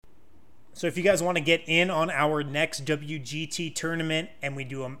So if you guys want to get in on our next WGT tournament, and we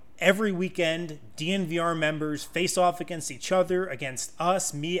do them every weekend, DNVR members face off against each other, against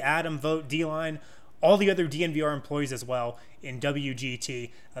us, me, Adam, Vogt, D-Line, all the other DNVR employees as well in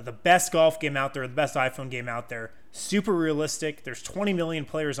WGT. The best golf game out there, the best iPhone game out there. Super realistic. There's 20 million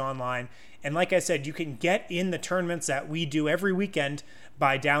players online. And like I said, you can get in the tournaments that we do every weekend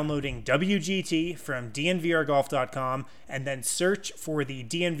by downloading WGT from dnvrgolf.com and then search for the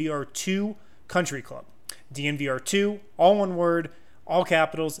DNVR2 Country Club. DNVR2, all one word, all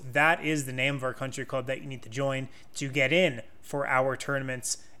capitals. That is the name of our country club that you need to join to get in for our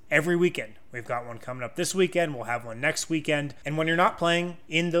tournaments every weekend. We've got one coming up this weekend. We'll have one next weekend. And when you're not playing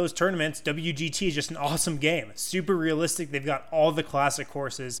in those tournaments, WGT is just an awesome game. Super realistic. They've got all the classic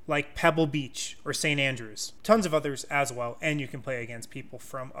courses like Pebble Beach or St. Andrews. Tons of others as well. And you can play against people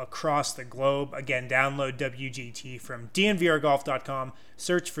from across the globe. Again, download WGT from dnvrgolf.com.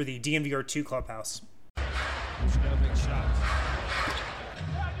 Search for the DNVR2 Clubhouse. Big shot.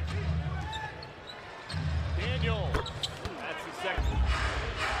 Daniel. That's the second.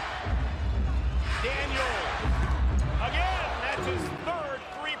 Daniel. Again, that's his third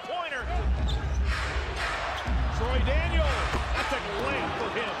three-pointer. Troy Daniel. That's a layup for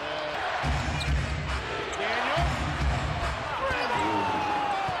him. Daniel.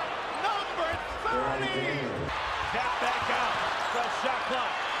 Number 30. Tap back out. Fresh shot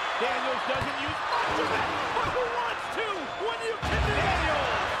clock. Daniels doesn't use much of it, but who wants to when you can do Daniel?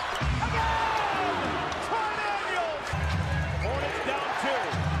 Again! Troy Daniels! Hornets down two.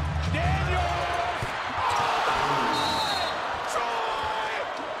 Daniels! Oh! Troy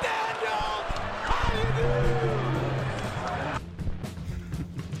Daniels! How you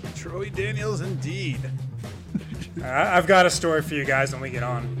do? Troy Daniels indeed. I've got a story for you guys when we get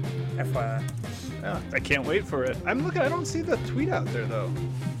on. FYI. Yeah, I can't wait for it. I don't see the tweet out there though.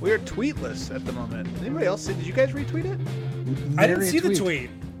 We are tweetless at the moment. Anybody else see? Did you guys retweet it? I didn't see the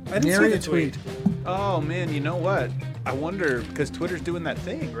tweet. Oh man, you know what? I wonder because Twitter's doing that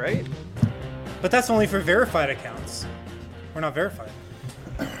thing, right? But that's only for verified accounts. We're not verified.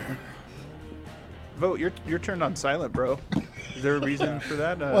 Vogt, you're turned on silent, bro. Is there a reason for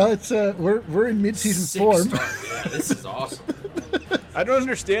that? Well, it's we're in mid-season form. Yeah, this is awesome. I don't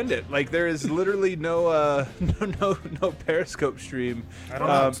understand it. Like there is literally no Periscope stream. I don't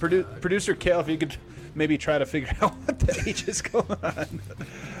know. Producer Kale, if you could maybe try to figure out what the H is going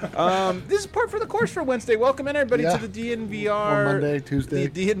on. This is part for the course for Wednesday. Welcome in everybody to the DNVR or Monday, Tuesday,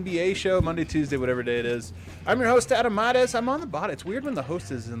 the DNVA show, Monday, Tuesday, whatever day it is. I'm your host Adam Mattes. I'm on the bottom. It's weird when the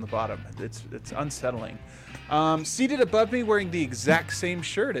host is in the bottom. It's unsettling. Seated above me, wearing the exact same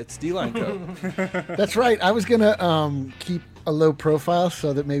shirt. It's D-Line Co. That's right. I was gonna keep a low profile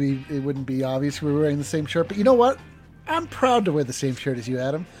so that maybe it wouldn't be obvious we were wearing the same shirt. But you know what? I'm proud to wear the same shirt as you,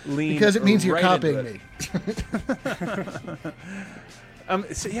 Adam, because it means you're copying me.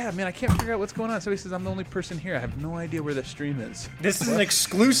 So yeah, man, I can't figure out what's going on. Somebody says I'm the only person here. I have no idea where the stream is. This is an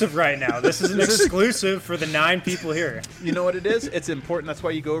exclusive right now. This is an exclusive for the 9 people here. You know what it is? It's important. That's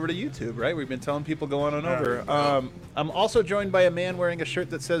why you go over to YouTube, right? We've been telling people go on and over. I'm also joined by a man wearing a shirt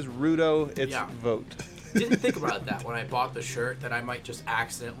that says Rudo. It's Vogt. Didn't think about that when I bought the shirt, that I might just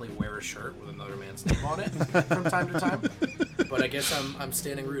accidentally wear a shirt with another man's name on it from time to time. But I guess I'm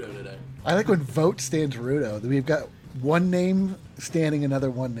standing Rudo today. I like when Vogt stands Rudo. We've got one name standing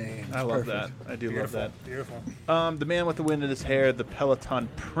another one name. I love that. I do love that. Beautiful. The man with the wind in his hair, the Peloton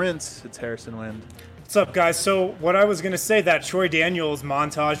Prince. It's Harrison Wind. What's up, guys? So what I was going to say, that Troy Daniels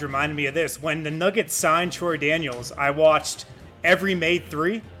montage reminded me of this. When the Nuggets signed Troy Daniels, I watched every made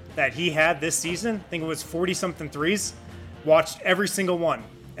three that he had this season. I think it was 40-something threes. Watched every single one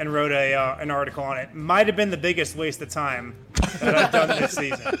and wrote an article on it. Might have been the biggest waste of time that I've done this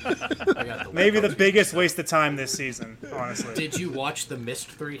season. Maybe the biggest waste of time this season, honestly. Did you watch the missed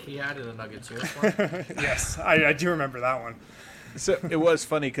three he had in the Nuggets uniform? Yes, I do remember that one. So it was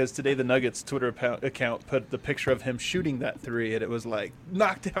funny because today the Nuggets Twitter account put the picture of him shooting that three, and it was like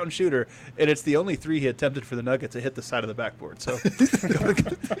knockdown shooter, and it's the only three he attempted for the Nuggets. It hit the side of the backboard. So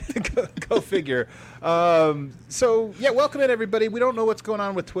go figure. So yeah, welcome in everybody. We don't know what's going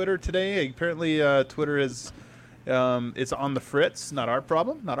on with Twitter today. Apparently, Twitter is it's on the fritz. Not our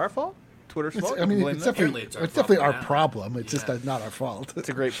problem. Not our fault. Twitter's fault. I mean, it's definitely our problem. It's just not our fault. That's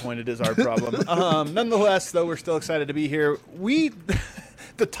a great point. It is our problem. Nonetheless, though, we're still excited to be here.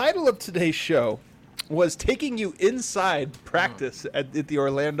 The title of today's show was taking you inside practice at the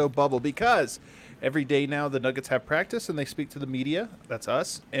Orlando bubble, because every day now the Nuggets have practice and they speak to the media. That's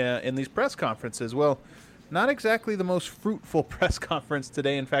us in these press conferences. Well, Not exactly the most fruitful press conference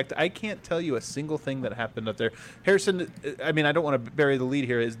today. In fact, I can't tell you a single thing that happened up there. Harrison, I mean, I don't want to bury the lead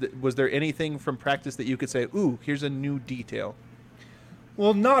here. Was there anything from practice that you could say, ooh, here's a new detail?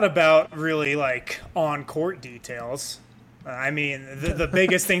 Well, not about really like on-court details. I mean, the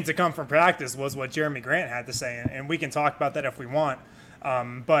biggest thing to come from practice was what Jerami Grant had to say, and we can talk about that if we want.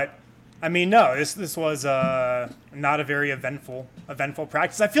 But I mean, no, this was not a very eventful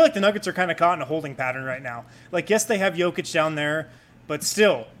practice. I feel like the Nuggets are kind of caught in a holding pattern right now. Like, yes, they have Jokic down there, but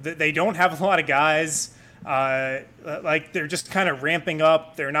still, they don't have a lot of guys. Like, they're just kind of ramping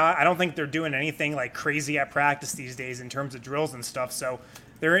up. I don't think they're doing anything like crazy at practice these days in terms of drills and stuff. So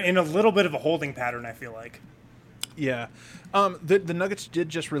they're in a little bit of a holding pattern, I feel like. Yeah. The Nuggets did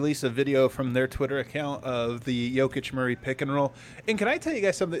just release a video from their Twitter account of the Jokic-Murray pick and roll. And can I tell you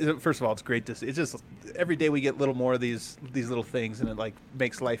guys something? First of all, it's great to see. It's just every day we get a little more of these little things, and it like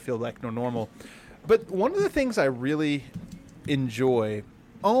makes life feel like normal. But one of the things I really enjoy,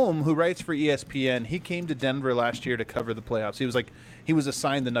 who writes for ESPN, he came to Denver last year to cover the playoffs. He was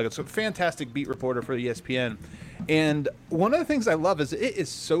assigned the Nuggets. So fantastic beat reporter for ESPN. And one of the things I love is it is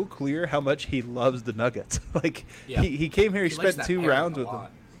so clear how much he loves the Nuggets. Like, yeah. He came here, he spent 2 rounds with them.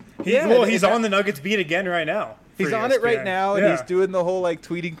 He's on the Nuggets beat again right now. He's on it right now, and he's doing the whole, like,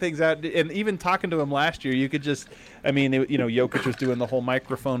 tweeting things out. And even talking to him last year, you could just, I mean, Jokic was doing the whole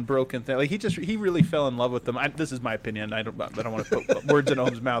microphone broken thing. Like, he really fell in love with them. This is my opinion. I don't want to put words in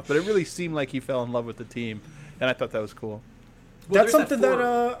Ohm's mouth, but it really seemed like he fell in love with the team, and I thought that was cool. Well, that's something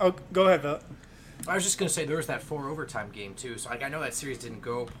go ahead, Bill. I was just going to say there was that 4 overtime game, too. So I know that series didn't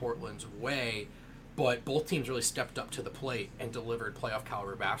go Portland's way, but both teams really stepped up to the plate and delivered playoff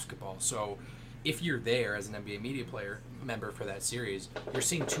caliber basketball. So if you're there as an NBA media member for that series, you're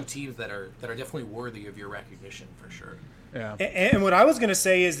seeing 2 teams that are definitely worthy of your recognition for sure. Yeah. And what I was going to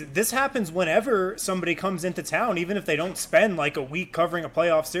say is this happens whenever somebody comes into town, even if they don't spend like a week covering a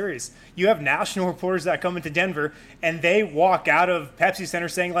playoff series. You have national reporters that come into Denver, and they walk out of Pepsi Center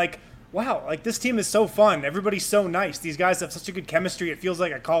saying, like, wow, like this team is so fun. Everybody's so nice. These guys have such a good chemistry. It feels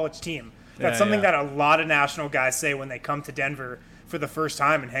like a college team. That's something that a lot of national guys say when they come to Denver for the first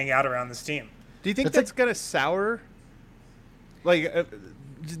time and hang out around this team. Do you think that's going to sour, like,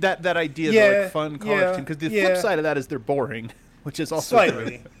 that idea of like fun college team? Because the flip side of that is they're boring, which is also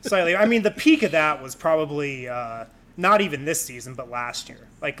slightly. I mean, the peak of that was probably not even this season, but last year.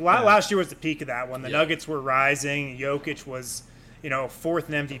 Like last year was the peak of that when the Nuggets were rising. Jokic was, 4th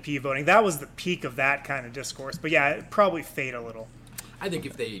in MVP voting. That was the peak of that kind of discourse. But yeah, it probably fade a little. I think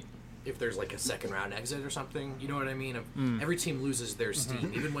if there's like a second round exit or something, you know what I mean? Every team loses their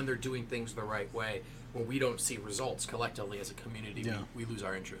steam, even when they're doing things the right way. When we don't see results collectively as a community, we lose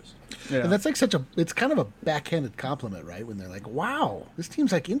our interest. Yeah. And that's like it's kind of a backhanded compliment, right? When they're like, wow, this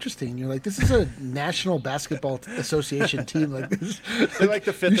team's like interesting. You're like, this is a National Basketball Association team. Like this. They're like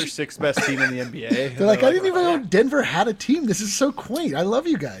the 5th or 6th best team in the NBA. They're like, I didn't even know Denver had a team. This is so quaint. I love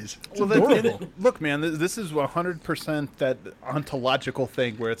you guys. It's adorable. Look, man, this is 100% that ontological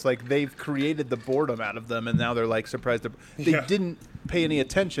thing where it's like they've created the boredom out of them, and now they're like surprised. They didn't pay any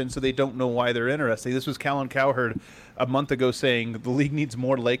attention, so they don't know why they're interesting. This was Colin Cowherd a month ago saying the league needs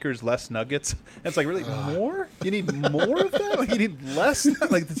more Lakers, less Nuggets. And it's like, really, more? You need more of that? Like, you need less?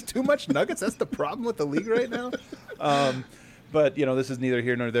 Like, there's too much Nuggets? That's the problem with the league right now? But, this is neither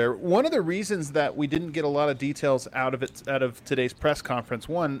here nor there. One of the reasons that we didn't get a lot of details out of today's press conference,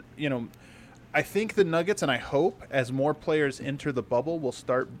 I think the Nuggets, and I hope, as more players enter the bubble, will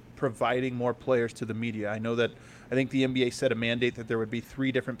start providing more players to the media. I think the NBA set a mandate that there would be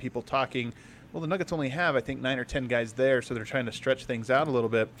 3 different people talking. Well, the Nuggets only have, I think, 9 or 10 guys there, so they're trying to stretch things out a little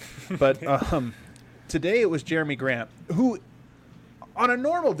bit. But today it was Jerami Grant, who, on a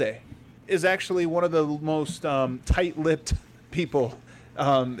normal day, is actually one of the most tight-lipped people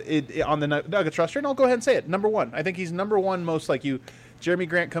on the Nuggets roster. And I'll go ahead and say it. Number 1. I think he's number 1 most like you. Jerami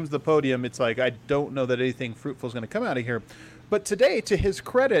Grant comes to the podium. It's like, I don't know that anything fruitful is going to come out of here. But today, to his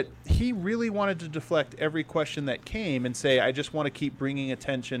credit, he really wanted to deflect every question that came and say, I just want to keep bringing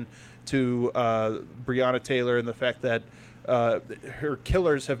attention to Breonna Taylor and the fact that her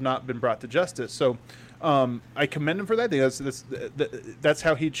killers have not been brought to justice. So I commend him for that. That's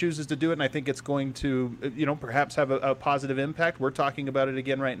how he chooses to do it, and I think it's going to, perhaps have a positive impact. We're talking about it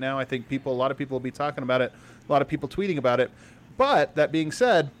again right now. I think a lot of people will be talking about it, a lot of people tweeting about it. But that being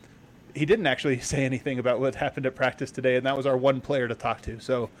said, he didn't actually say anything about what happened at practice today, and that was our one player to talk to.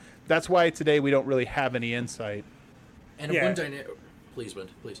 So that's why today we don't really have any insight. And one dynamic, please, Wind,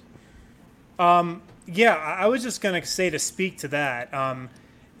 please. I was just going to say to speak to that.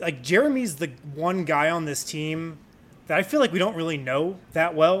 Like, Jeremy's the one guy on this team that I feel like we don't really know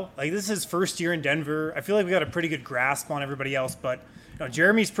that well. Like, this is his first year in Denver. I feel like we got a pretty good grasp on everybody else, but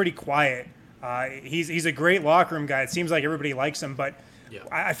Jeremy's pretty quiet. He's a great locker room guy. It seems like everybody likes him, but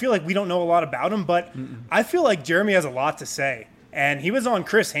I feel like we don't know a lot about him. But I feel like Jeremy has a lot to say. And he was on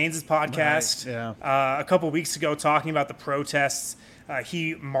Chris Haynes' podcast a couple weeks ago talking about the protests.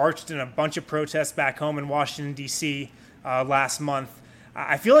 He marched in a bunch of protests back home in Washington, D.C. Last month.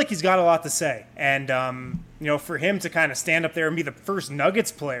 I feel like he's got a lot to say. And, for him to kind of stand up there and be the first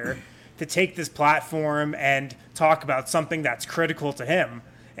Nuggets player to take this platform and talk about something that's critical to him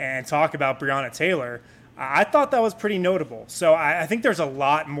and talk about Breonna Taylor, I thought that was pretty notable. So I think there's a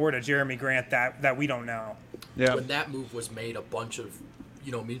lot more to Jerami Grant that we don't know. Yeah. When that move was made, a bunch of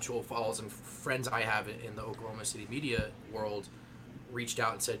mutual follows and friends I have in the Oklahoma City media world reached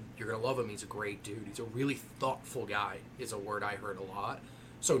out and said, "You're gonna love him. He's a great dude. He's a really thoughtful guy." Is a word I heard a lot.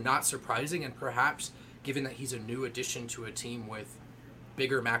 So not surprising, and perhaps given that he's a new addition to a team with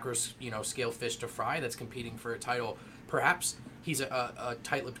bigger macro scale fish to fry that's competing for a title, perhaps he's a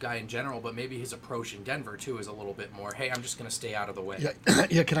tight-lipped guy in general, but maybe his approach in Denver too is a little bit more, hey, I'm just going to stay out of the way.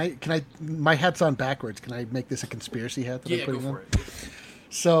 Yeah. Can I? My hat's on backwards. Can I make this a conspiracy hat that I'm putting on? Go for it.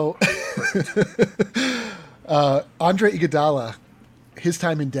 So, Andre Iguodala, his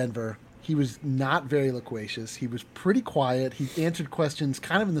time in Denver, he was not very loquacious. He was pretty quiet. He answered questions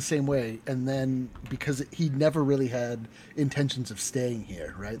kind of in the same way, and then because he never really had intentions of staying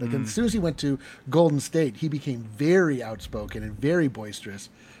here, right? Like as soon as he went to Golden State, he became very outspoken and very boisterous.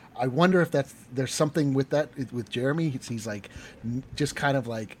 I wonder if there's something with that with Jeremy. He's like just kind of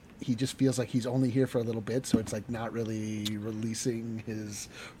like he just feels like he's only here for a little bit, so it's like not really releasing his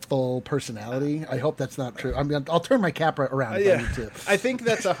full personality. I hope that's not true. I mean, I'll turn my cap around if I need to. I think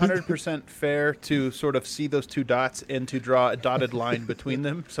that's 100% fair to sort of see those two dots and to draw a dotted line between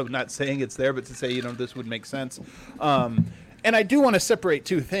them. So not saying it's there, but to say, this would make sense. And I do want to separate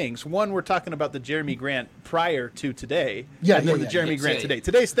two things. One, we're talking about the Jerami Grant prior to today. The Jerami Grant today.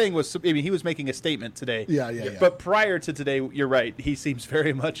 Today's thing was, he was making a statement today. Yeah. But prior to today, you're right. He seems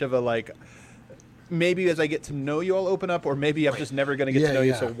very much of a maybe as I get to know you, I'll open up, or maybe I'm just never going to get to know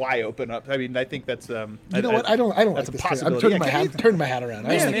you, so why open up? I mean, I think that's what? I don't that's like a possibility. I'm turning my hat around.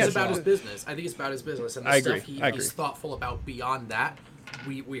 I think it's about his business. I think it's about his business, and the stuff agree. he's thoughtful about beyond that.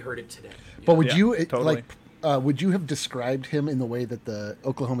 We heard it today. But would you totally. Would you have described him in the way that the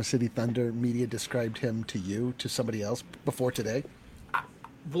Oklahoma City Thunder media described him to you, to somebody else before today?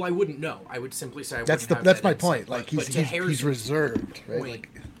 Well, I wouldn't know. I would simply say that's my point. Like he's reserved, right? Point,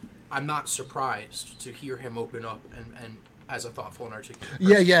 I'm not surprised to hear him open up and as a thoughtful and articulate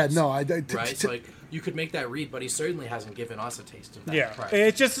person. Right? Like you could make that read, but he certainly hasn't given us a taste of that. Yeah, prior.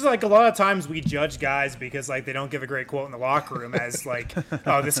 It's just like a lot of times we judge guys because they don't give a great quote in the locker room as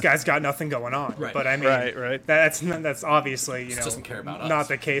oh, this guy's got nothing going on. Right. But I mean, that's obviously doesn't care about us. Not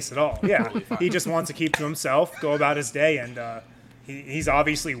the case at all. Yeah, he just wants to keep to himself, go about his day, and he's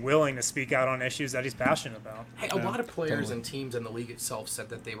obviously willing to speak out on issues that he's passionate about. Hey, a lot of players and teams in the league itself said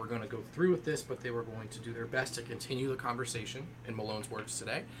that they were going to go through with this, but they were going to do their best to continue the conversation, in Malone's words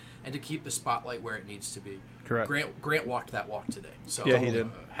today, and to keep the spotlight where it needs to be. Correct. Grant walked that walk today. So yeah, he did.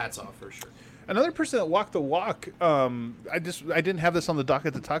 Hats off for sure. Another person that walked the walk, I didn't have this on the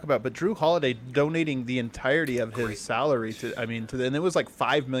docket to talk about, but Drew Holiday donating the entirety of his salary and it was like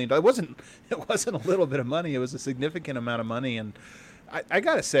 $5 million. It wasn't a little bit of money. It was a significant amount of money, and I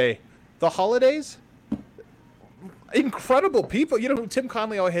gotta say, the Holidays, incredible people. Tim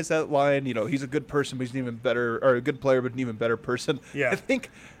Conley always has that line. He's a good person, but he's an even better, or a good player, but an even better person. Yeah. I think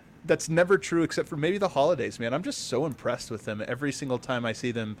that's never true except for maybe the Holidays, man. I'm just so impressed with them every single time I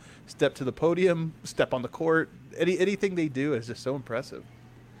see them step to the podium, step on the court. Anything they do is just so impressive.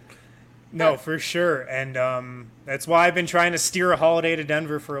 No, for sure. And that's why I've been trying to steer a Holiday to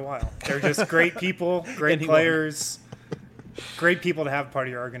Denver for a while. They're just great people, great players, great people to have part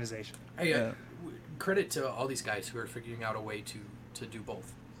of your organization. Hey, credit to all these guys who are figuring out a way to do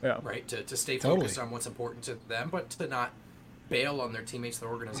both. Yeah. Right? To stay focused on what's important to them, but to not bail on their teammates, their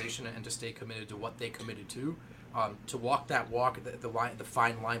organization, and to stay committed to what they committed to. To walk that walk, the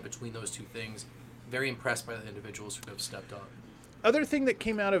fine line between those two things. Very impressed by the individuals who have stepped up. Other thing that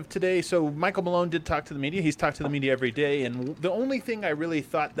came out of today, so Michael Malone did talk to the media. He's talked to the media every day, and the only thing I really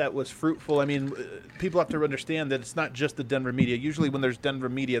thought that was fruitful, I mean, people have to understand that it's not just the Denver media. Usually when there's Denver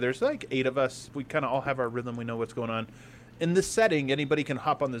media, there's like 8 of us. We kind of all have our rhythm. We know what's going on. In this setting, anybody can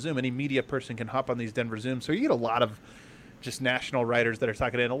hop on the Zoom. Any media person can hop on these Denver Zooms. So you get a lot of just national writers that are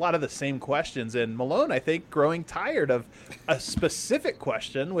talking in a lot of the same questions. And Malone, I think, growing tired of a specific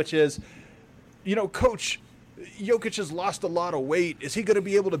question, which is, Coach, Jokic has lost a lot of weight. Is he going to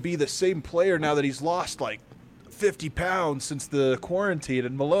be able to be the same player now that he's lost like 50 pounds since the quarantine.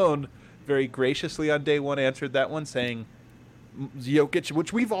 And Malone very graciously on day one answered that one, saying Jokic,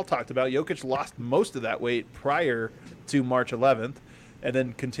 which we've all talked about, Jokic lost most of that weight prior to March 11th and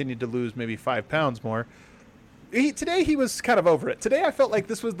then continued to lose maybe 5 pounds more. Today he was kind of over it. Today I felt like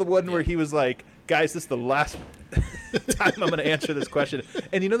this was the one where he was like, guys, this is the last time I'm going to answer this question.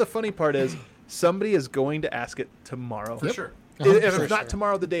 And the funny part is somebody is going to ask it tomorrow. For sure. If it's not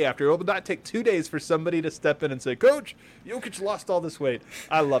tomorrow, the day after. It will not take 2 days for somebody to step in and say, Coach, Jokic lost all this weight.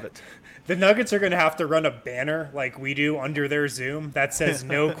 I love it. The Nuggets are going to have to run a banner like we do under their Zoom that says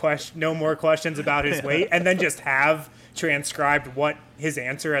no more questions about his weight, and then just have transcribed what his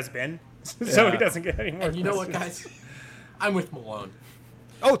answer has been, so he doesn't get any more. And you know what, guys? I'm with Malone.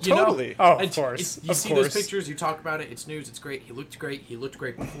 Oh, totally. Of course. You see those pictures, you talk about it, it's news, it's great. He looked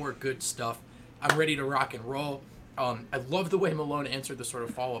great before, good stuff. I'm ready to rock and roll. I love the way Malone answered the sort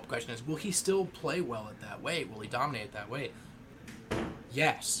of follow-up question is, will he still play well at that weight? Will he dominate that weight?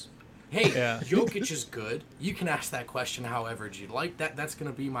 Yes. Hey, Jokic is good. You can ask that question however you'd like. That's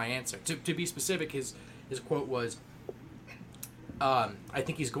going to be my answer. To be specific, his quote was, I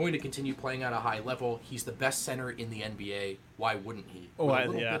think he's going to continue playing at a high level. He's the best center in the NBA. Why wouldn't he?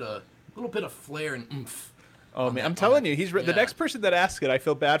 A little bit of flair and oomph. Oh man, I'm telling you, the next person that asks it, I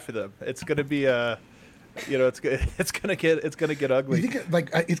feel bad for them. It's going to be it's gonna get ugly. You think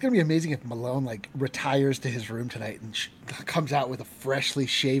it's gonna be amazing if Malone retires to his room tonight and comes out with a freshly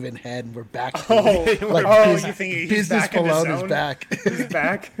shaven head and we're back. You think he's business back in his Malone zone? is back. He's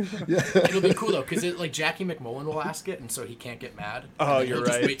back. It'll be cool though, because Jackie McMullen will ask it, and so he can't get mad. Oh, and you're he'll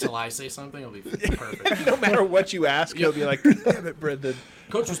right. Just wait till I say something. It'll be perfect. No matter what you ask, he'll be like, "Damn it, Brendan."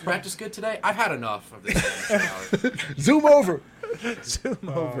 Coach, was practice good today? I've had enough of this. Zoom over. Zoom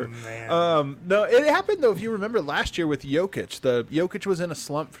over. Man. No, it happened though. If you remember last year with Jokic, Jokic was in a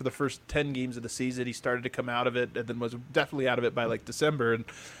slump for the first 10 games of the season. He started to come out of it, and then was definitely out of it by December. And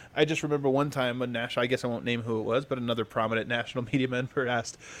I just remember one time I guess I won't name who it was, but another prominent national media member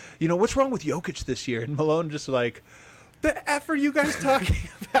asked, what's wrong with Jokic this year? And Malone just the F are you guys talking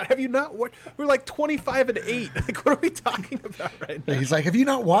about? Have you not watched? We're 25-8. What are we talking about right now? He's like, have you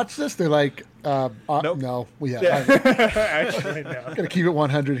not watched this? They're like, Nope. no, we have. Actually, no. Gotta keep it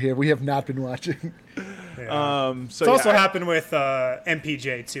 100 here. We have not been watching. Yeah. It's also happened with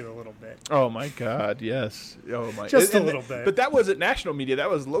MPJ too a little bit. Oh my God, yes. Oh my, just a little bit. But that wasn't national media.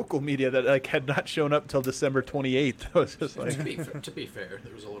 That was local media that had not shown up till December 28th. It was just to be fair,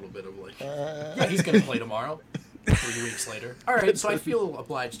 there was a little bit of yeah, he's gonna play tomorrow. 3 weeks later. All right, so I feel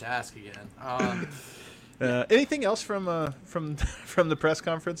obliged to ask again. Anything else from the press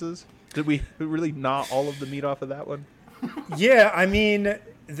conferences? Did we really gnaw all of the meat off of that one? Yeah, I mean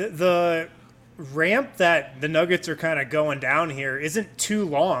the ramp that the Nuggets are kind of going down here isn't too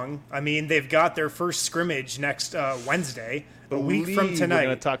long. I mean, they've got their first scrimmage next Wednesday, a week from tonight. We're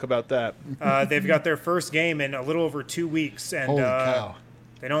going to talk about that. They've got their first game in a little over 2 weeks, and Holy cow.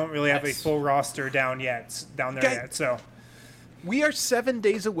 They don't really have a full roster down there yet. So we are 7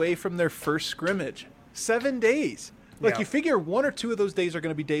 days away from their first scrimmage. 7 days. You figure 1 or 2 of those days are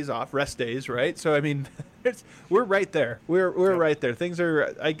going to be days off, rest days, right? So I mean, we're right there. We're right there. Things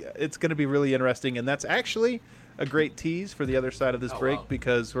are. It's going to be really interesting, and that's actually a great tease for the other side of this break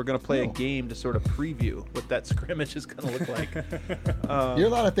because we're going to play a game to sort of preview what that scrimmage is going to look like. You're a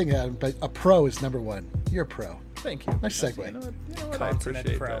lot of things, Adam, but a pro is number one. You're a pro. Thank you. Nice segue. You know what? I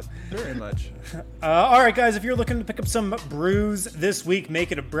appreciate that very much. All right, guys, if you're looking to pick up some brews this week,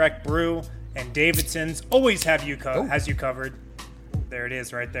 make it a Breck brew. And Davidson's always has you covered. There it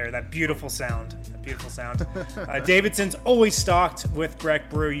is right there. That beautiful sound. Davidson's always stocked with Breck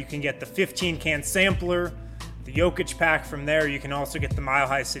brew. You can get the 15-can sampler, the Jokic pack from there. You can also get the Mile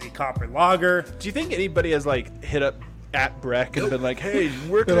High City Copper Lager. Do you think anybody has hit up at Breck and been like, hey,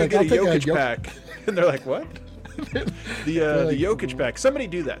 where can I get a Jokic pack? And they're like, what? the Jokic pack. Somebody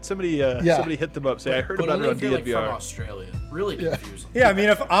do that. Somebody hit them up. Say, I heard about it on DNVR. From Australia. Really confusing. Yeah, I mean,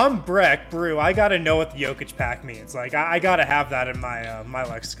 if I'm Breck Brew, I got to know what the Jokic pack means. I got to have that in my my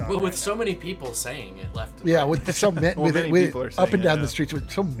lexicon. Well, with so many people saying it left and right. With so many people are saying up and down it, the streets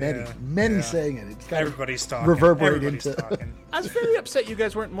with so many saying it. It's got everybody's talking. Reverberate Everybody's into. talking. I was very upset you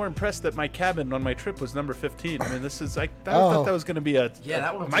guys weren't more impressed that my cabin on my trip was number 15. I mean, this is I thought that was going to be a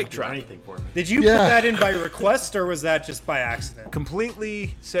that one mic drop. Anything for me. Did you put that in by request or was that just by accident?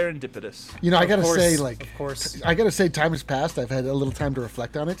 Completely serendipitous. I got to say, of course. I got to say, time has passed. I've had a little time to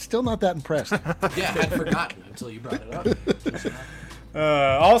reflect on it. Still not that impressed. Yeah, I had forgotten until you brought it up.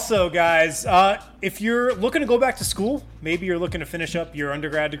 Also, guys, if you're looking to go back to school, maybe you're looking to finish up your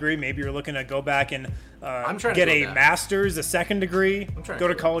undergrad degree, maybe you're looking to go back and get a master's, a second degree, go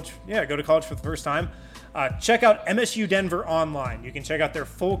to college. Yeah, go to college for the first time. Check out MSU Denver online. You can check out their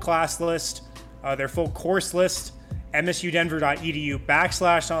full class list, their full course list,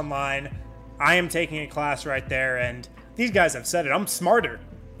 msudenver.edu/online. I am taking a class right there, and these guys have said it. I'm smarter.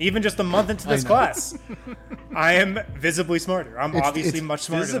 Even just a month into this class, I am visibly smarter. I'm obviously much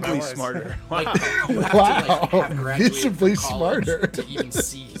smarter than I was. Visibly smarter. Wow. Like, you have to, like, have graduated Visibly from college smarter. to even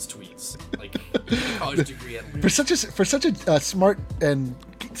see his tweets. Like, a college degree at least. For such a smart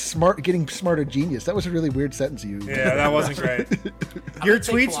getting smarter genius. That was a really weird sentence you. Yeah, that wasn't great. Your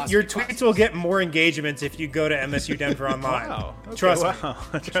tweets will get more engagements if you go to MSU Denver online. Wow. Okay, Trust me. wow.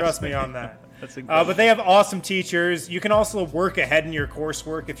 Trust me on that. That's incredible. But they have awesome teachers. You can also work ahead in your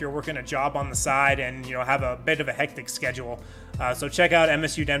coursework if you're working a job on the side and have a bit of a hectic schedule. So check out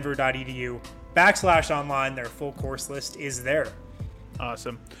msudenver.edu/online. Their full course list is there.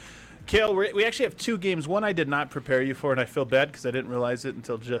 Awesome. Kale, we actually have two games. One I did not prepare you for, and I feel bad because I didn't realize it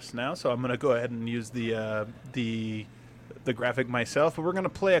until just now. So I'm going to go ahead and use the graphic myself. But we're going to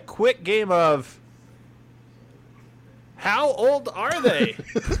play a quick game of How Old Are They?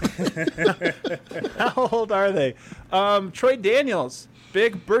 How old are they? Troy Daniels,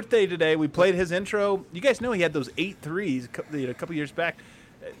 big birthday today. We played his intro. You guys know he had those 8 threes a couple years back.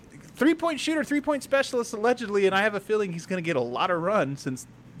 3-point shooter, 3-point specialist allegedly, and I have a feeling he's going to get a lot of run since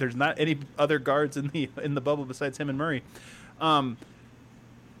there's not any other guards in the bubble besides him and Murray. I'll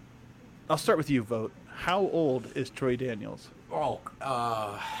start with you, Vogt. How old is Troy Daniels?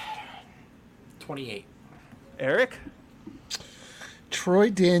 28. Eric? Troy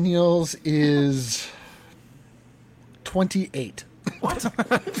Daniels is 28. What?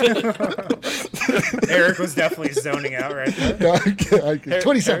 Eric was definitely zoning out right there. No, okay.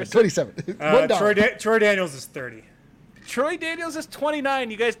 27. Troy Daniels is 30. Troy Daniels is 29.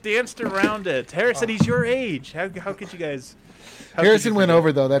 You guys danced around it. Harrison, he's your age. How could you guys... Harrison went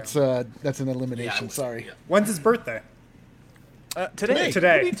over, though. That's an elimination. Sorry. Yeah. When's his birthday? Today.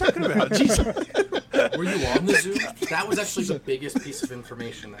 Today. What are you talking about? Jeez. Were you on the Zoom? That was actually the biggest piece of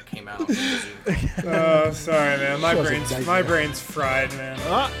information that came out on the Zoom. Oh, sorry, man. My Wasn't brain's fried, man.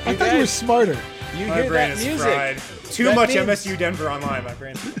 I thought you were smarter. You My hear brain that is music? fried. Too That much means- MSU Denver online, my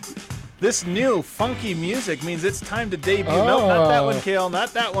brain. This new funky music means it's time to debut. No, not that one, Kale.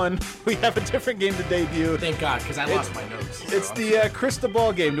 Not that one. We have a different game to debut. Thank God, because I lost my notes. It's the crystal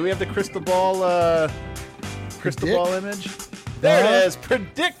ball game. Do we have the crystal ball image? There it is.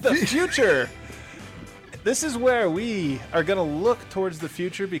 Predict the future. This is where we are going to look towards the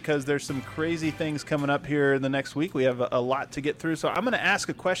future because there's some crazy things coming up here in the next week. We have a lot to get through. So I'm going to ask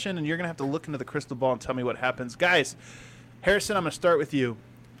a question, and you're going to have to look into the crystal ball and tell me what happens. Guys, Harrison, I'm going to start with you.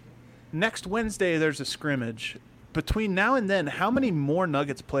 Next Wednesday, there's a scrimmage. Between now and then, how many more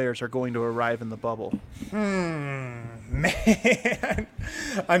Nuggets players are going to arrive in the bubble? Man.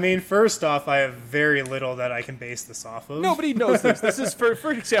 I mean, first off, I have very little that I can base this off of. Nobody knows this. This is, for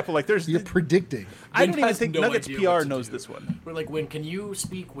example, like there's... You're predicting. I don't even has think no Nuggets idea what PR to knows do. this one. We're like, when can you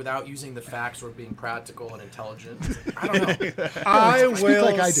speak without using the facts or being practical and intelligent? I don't know. I Speak will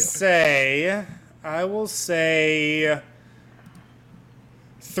like I do. say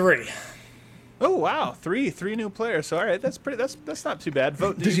 3. Oh wow, three new players. All right, that's not too bad.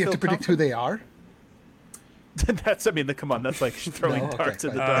 Vote. Does he have to predict who they are? That's come on, that's like throwing No, okay, darts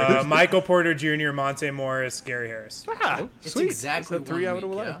in the fine. dark. Michael Porter Jr., Monte Morris, Gary Harris. Ah, It's sweet. exactly That's the 3 I would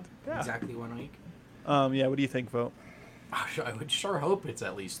have week, liked. Yeah. Exactly 1 week. Yeah. What do you think, Vote? I would sure hope it's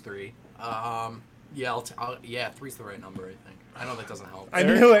at least 3. Yeah, three's the right number, I think. I know that doesn't help. I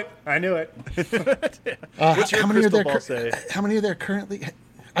knew it. What's your crystal ball say? How many are there currently?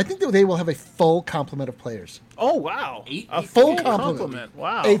 I think that they will have a full complement of players. Oh wow, A Full full complement.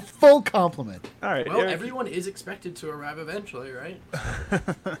 Wow. A full complement. All right. Well, Eric. everyone is expected to arrive eventually, right?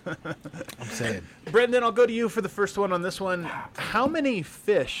 I'm saying. Brendan, I'll go to you for the first one on this one. How many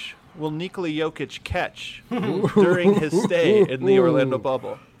fish will Nikola Jokic catch during his stay in the Orlando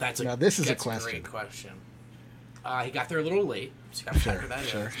bubble? Now, this is a that's question. great question. He got there a little late, so you got to factor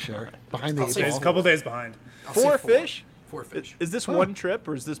that in. Sure. Behind the I'll eight say He's a ball. couple days behind. I'll say 4 4. fish? 4 fish. Is this one trip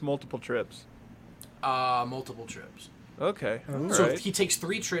or is this multiple trips? Multiple trips. Okay. All So right. he takes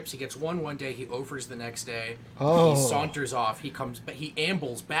 3 trips. He gets one day. He overs the next day. Oh. He saunters off. He comes, but he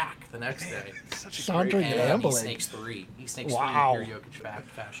ambles back the next day. Sauntering and And he ambling. snakes 3. He snakes Wow. 3 in pure Jokic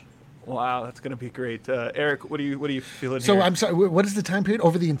fashion. Wow, that's going to be great. Eric, what are you feeling So here? I'm sorry. What is the time period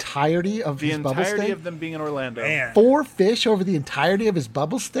over the entirety of The his bubble entirety stay? of them being in Orlando. Man. 4 fish over the entirety of his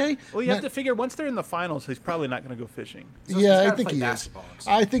bubble stay? Well, you have to figure once they're in the finals, he's probably not going to go fishing. So he's Yeah, I gotta think play he is. basketball and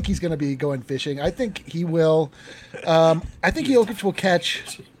stuff. I think he's going to be going fishing. I think he will. I think Jokic will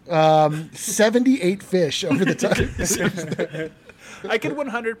catch 78 fish over the time. I could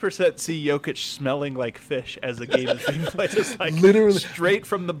 100% see Jokic smelling like fish as the game is being played, just like Literally. straight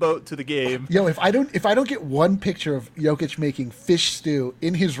from the boat to the game. Yo, if I don't get one picture of Jokic making fish stew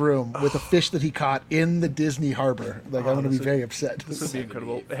in his room with a fish that he caught in the Disney harbor, I'm going to be very upset. This would be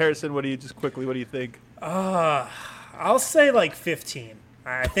incredible. Harrison, what do you think? I'll say like 15.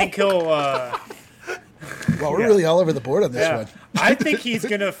 I think he'll. Well, we're really all over the board on this Yeah. one. I think he's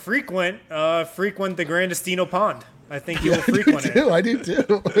gonna frequent the Grandestino Pond. I think he will frequent it. I do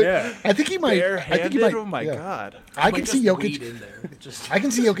too. Yeah. I think he might. Barehanded? Oh my yeah. God. I Might can see just weed Jokic. in there. Just I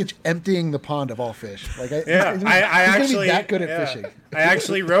can see Jokic emptying the pond of all fish. Yeah, he's I gonna actually be that good at yeah. fishing. I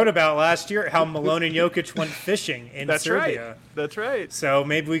actually wrote about last year how Malone and Jokic went fishing in That's Serbia. right. That's right. So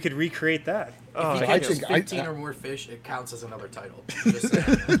maybe we could recreate that. Oh, if he I catches think 15 or more fish, it counts as another title. Just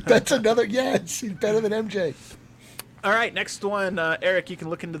saying. That's another. Yes, he's better than MJ. all right, next one. Eric, you can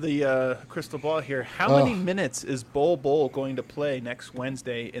look into the crystal ball here. How many minutes is Bol Bol going to play next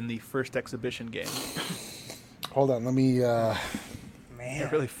Wednesday in the first exhibition game? Hold on, let me. Man,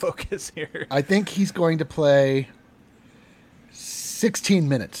 Really focus here. I think he's going to play 16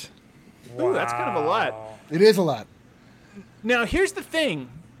 minutes. Ooh, that's kind of a lot. It is a lot. Now, here's the thing.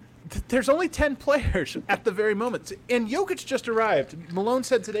 There's only 10 players at the very moment. And Jokic just arrived. Malone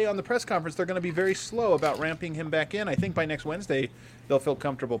said today on the press conference they're going to be very slow about ramping him back in. I think by next Wednesday they'll feel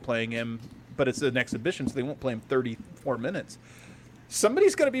comfortable playing him, but it's an exhibition, so they won't play him 34 minutes.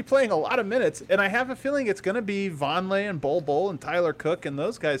 Somebody's going to be playing a lot of minutes, and I have a feeling it's going to be Vonleh and Bol Bol and Tyler Cook and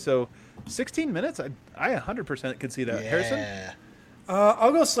those guys. So 16 minutes, I 100% could see that. Harrison? Yeah.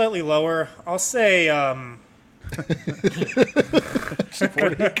 I'll go slightly lower. I'll say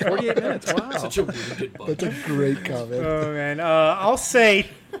 48 minutes. Wow. Such a wounded bunch. That's a great comment. oh man, I'll say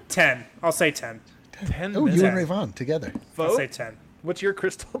 10. I'll say 10. 10 Oh, minutes. you and Rayvon together. I'll Vote? say 10. What's your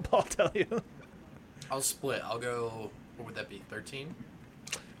crystal ball tell you? I'll split. I'll go. What would that be? 13.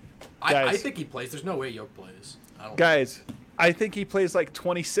 Guys. I think he plays. There's no way Yoke plays. I don't. Guys, I think he plays like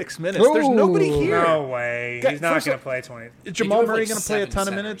 26 minutes. There's nobody Ooh. here. No way. Guy- He's not first going of- to play 20. Jamal have, Murray like, going to play a 7 ton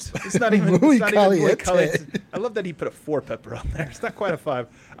of centers. minutes? It's not even. Louis it's not even Caliente. I love that he put a 4 pepper on there. It's not quite a 5.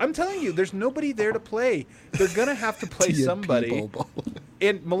 I'm telling you, there's nobody there to play. They're going to have to play TNP somebody. Bol Bol.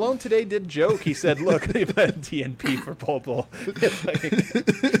 And Malone today did joke. He said, "Look, they put TNP for Bol Bol."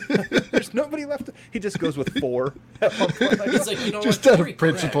 There's nobody left. He just goes with 4 at one point. Like, He's like, you know Just what? out Torrey of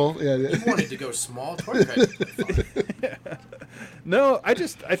principle. Craig, Yeah. He wanted to go small. Torrey Craig played fine. no, I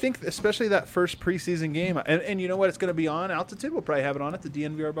think especially that first preseason game, and you know what, it's going to be on altitude. We'll probably have it on at the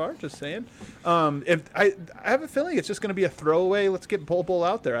DNVR bar. Just saying. If I have a feeling it's just going to be a throwaway. Let's get Bol Bol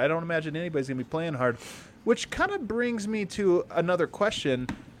out there. I don't imagine anybody's going to be playing hard, which kind of brings me to another question.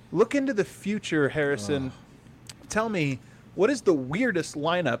 Look into the future, Harrison. Tell me, what is the weirdest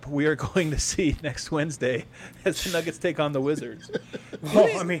lineup we are going to see next Wednesday as the Nuggets take on the Wizards?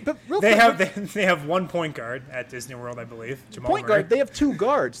 Well, I mean, But real they quick, have one point guard at Disney World, I believe. Jamal Point Murray. guard, they have 2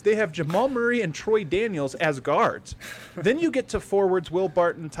 guards. They have Jamal Murray and Troy Daniels as guards. Then you get to forwards, Will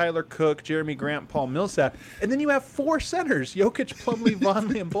Barton, Tyler Cook, Jerami Grant, Paul Millsap. And then you have 4 centers, Jokic, Plumlee,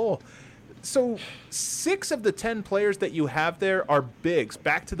 Vonleh, and Bol. So 6 of the 10 players that you have there are bigs,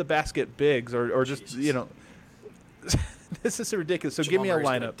 back to the basket bigs, or just, Jesus. you know. This is ridiculous. So Jamal give me a Murray's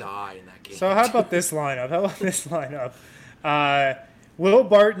gonna lineup. Die in that game. So how about this lineup? Will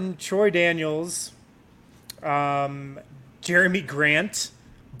Barton, Troy Daniels, Jerami Grant,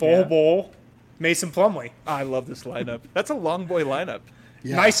 Yeah. Bol, Mason Plumlee. I love this lineup. That's a long boy lineup.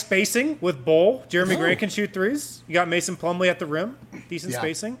 Yeah. Nice spacing with Bol. Jerami Oh. Grant can shoot threes. You got Mason Plumlee at the rim. Decent Yeah.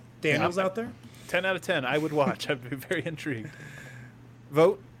 spacing. Daniels out there. 10 out of 10. I would watch. I'd be very intrigued.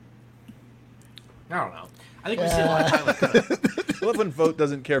 Vote. I don't know. I think we see a lot of Tyler Cook. I love when Vote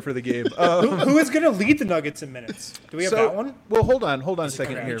doesn't care for the game. Who is going to lead the Nuggets in minutes? Do we have that one? Well, hold on a Is it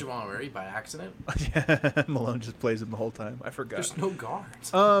second gonna be here. Jamal Murray by accident? Malone just plays him the whole time. I forgot. There's no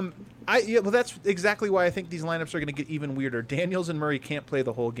guards. Well, that's exactly why I think these lineups are going to get even weirder. Daniels and Murray can't play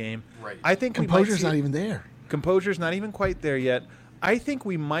the whole game. Right. I think Composure's not even there. Composure's not even quite there yet. I think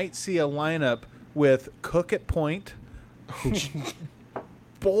we might see a lineup with Cook at point,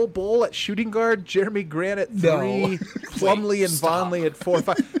 Bol at shooting guard, Jerami Grant at 3, No. Plumlee and stop. Vonleh at 4,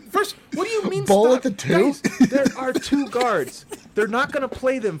 5. First, what do you mean Bol stop? at the 2? Guys, there are 2 guards. They're not going to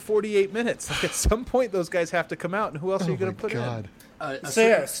play them 48 minutes. Like at some point, those guys have to come out. And who else are you going to put in?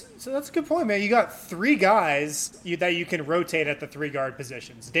 So that's a good point, man. You got three guys that you can rotate at the 3 guard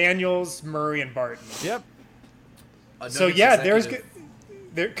positions: Daniels, Murray, and Barton. Yep. So yeah,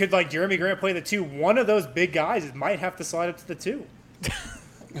 there could like Jerami Grant play the 2. One of those big guys might have to slide up to the 2.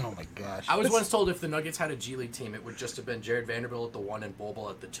 Oh my gosh! I was once told if the Nuggets had a G League team, it would just have been Jared Vanderbilt at the 1 and Bol Bol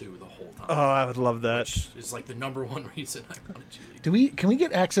at the 2 the whole time. Oh, I would love that. Which is like the number one reason I want a G League. Can we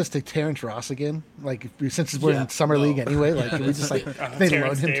get access to Terrence Ross again? Like, since we're in summer league anyway, like, can we just like they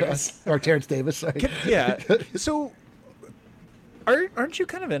loan him to us or Terrence Davis? Sorry. Yeah. So, aren't you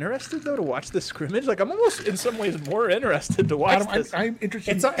kind of interested though to watch the scrimmage? Like, I'm almost in some ways more interested to watch this. I'm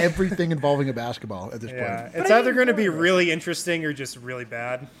interested in everything involving a basketball at this point. It's either going to be really interesting or just really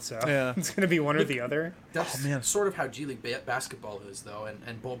bad. So Yeah. it's going to be one or the other. That's sort of how G League basketball is, though,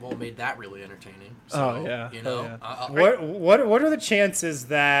 and Bol Bol made that really entertaining. So, you know, What are the chances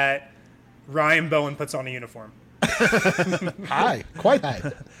that Ryan Bowen puts on a uniform? High, quite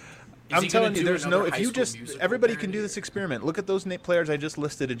high. I'm telling you, there's no. If you just everybody can do this experiment. Look at those players I just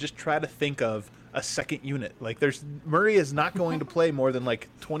listed and just try to think of a second unit. Like Murray is not going to play more than like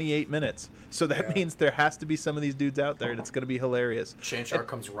 28 minutes, so that means there has to be some of these dudes out there, and it's going to be hilarious. Shanshar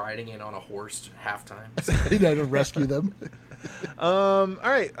comes riding in on a horse at halftime. To rescue them. All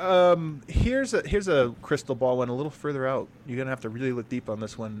right. Here's a crystal ball one a little further out. You're gonna have to really look deep on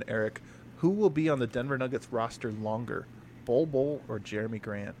this one, Eric. Who will be on the Denver Nuggets roster longer? Bol Bol or Jerami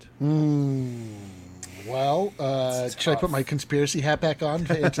Grant? Well, should I put my conspiracy hat back on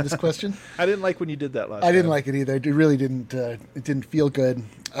to answer this question? I didn't like when you did that last time. I didn't like it either. It really didn't. It didn't feel good.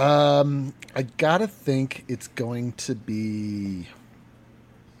 I gotta think it's going to be.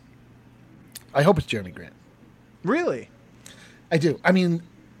 I hope it's Jerami Grant. Really? I do. I mean,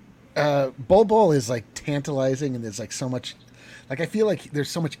 Bol Bol is like tantalizing, and there's like so much. Like, I feel like there's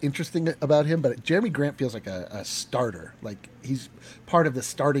so much interesting about him, but Jerami Grant feels like a starter. Like, he's part of the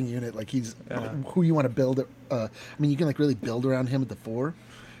starting unit. Like, he's who you want to build. I mean, you can, like, really build around him at the 4.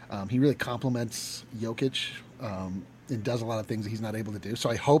 He really complements Jokic and does a lot of things he's not able to do. So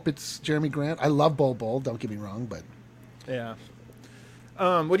I hope it's Jerami Grant. I love Bol Bol, don't get me wrong, but... Yeah.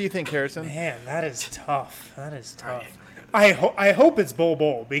 What do you think, Harrison? Man, that is tough. That is tough. I hope it's Bol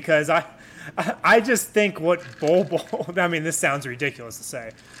Bol, because I just think what Bol Bol, I mean, this sounds ridiculous to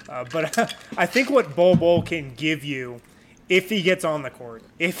say, but I think what Bol Bol can give you if he gets on the court,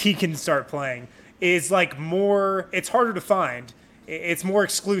 if he can start playing, is like more, it's harder to find. It's more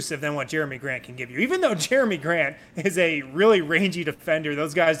exclusive than what Jerami Grant can give you. Even though Jerami Grant is a really rangy defender,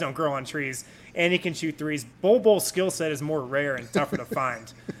 those guys don't grow on trees, and he can shoot threes, Bol Bol's skill set is more rare and tougher to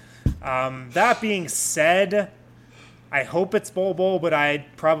find. That being said, I hope it's Bol Bol, but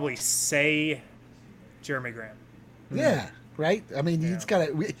I'd probably say Jerami Grant. Yeah, right. I mean, he's got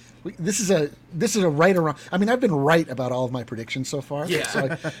to. This is a right or wrong. I mean, I've been right about all of my predictions so far. Yeah.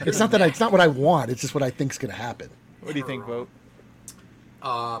 So it's not what I want. It's just what I think is going to happen. What do you think, Vogt?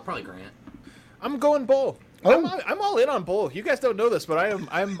 Probably Grant. I'm going Bol. Oh. I'm all in on Bol. You guys don't know this, but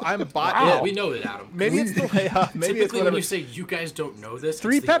I'm bought in. Yeah, we know that, Adam. Maybe it's the way up. Maybe Typically, it's when whatever. you say you guys don't know this,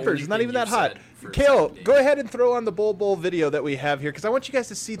 Three it's the peppers, only not thing even that you've hot. said for a Kale, second go day. ahead and throw on the Bol Bol video that we have here, because I want you guys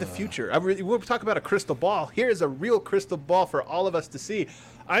to see the future. We'll talk about a crystal ball. Here is a real crystal ball for all of us to see.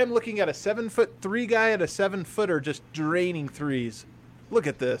 I am looking at a 7'3" guy and a 7-footer just draining threes. Look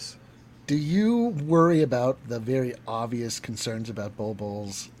at this. Do you worry about the very obvious concerns about Bol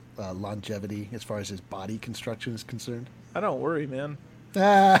Bol's longevity as far as his body construction is concerned? I don't worry, man.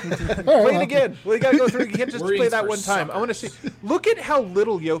 Play Play it again. Well, you got to go through. You can't just play Worrying's that for one time. I want to see. suckers. Look at how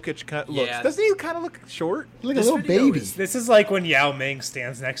little Jokic looks. Yeah. Doesn't he kind of look short? Like a This little video baby. is- This is like when Yao Ming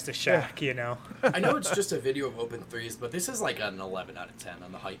stands next to Shaq, you know? I know it's just a video of open threes, but this is like an 11 out of 10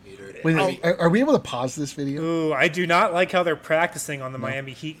 on the height meter. Wait, I mean, are we able to pause this video? Ooh, I do not like how they're practicing on the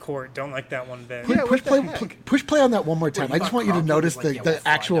Miami Heat court. Don't like that one bit. Yeah, Push what the play, heck? push play on that one more time. you I just thought want you to Kroenke notice was like, yeah, the we'll find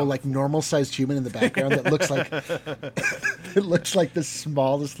actual out. like normal-sized human in the background that looks like it looks like the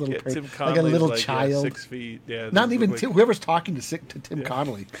smallest little Yeah, person, Tim like a Connolly's little like, child. 6 feet. Yeah, Not doesn't even look like- whoever's talking to Tim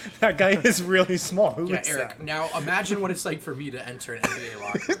Connolly. That guy is really small. Who yeah, is Eric, that? now imagine what it's like for me to enter an NBA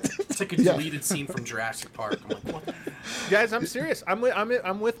locker room. It's like a Yeah. deleted scene from Jurassic Park. I'm like, what the Guys, I'm serious. I'm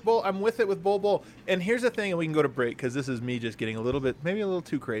with Bol. I'm with it with Bol Bol. And here's the thing, and we can go to break because this is me just getting a little bit, maybe a little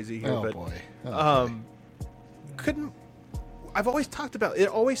too crazy here. Oh but boy. Oh, boy. couldn't. I've always talked about it.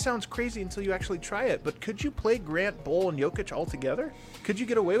 Always sounds crazy until you actually try it. But could you play Grant, Bol, and Jokic all together? Could you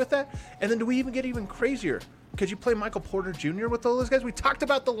get away with that? And then do we even get even crazier? Could you play Michael Porter Jr. with all those guys? We talked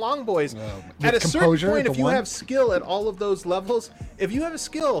about the long boys. At a certain composure point, at if the you one? have skill at all of those levels, if you have a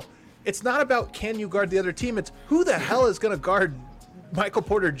skill, it's not about can you guard the other team. It's who the hell is going to guard Michael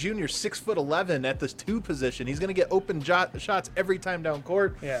Porter Jr., 6'11", at this 2 position. He's going to get open shots every time down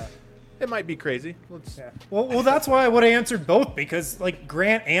court. Yeah. It might be crazy. Yeah. Well, that's why I would have answered both, because like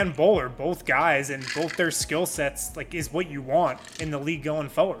Grant and Bull are both guys, and both their skill sets like is what you want in the league going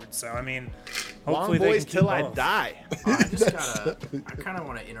forward. So I mean, hopefully Long they boys can till keep I both. die. I kind of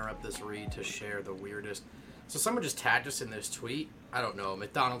want to interrupt this read to share the weirdest. So someone just tagged us in this tweet. I don't know.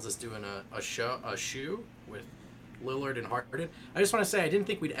 McDonald's is doing a shoe with Lillard and Harden. I just want to say I didn't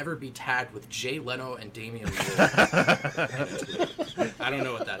think we'd ever be tagged with Jay Leno and Damian Lillard. I don't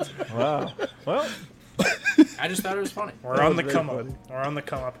know what that's about. Wow. Well, I just thought it was funny. We're on the come up. We're on the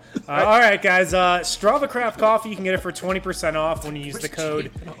come up. All right, guys. Strava Craft Coffee, you can get it for 20% off when you use the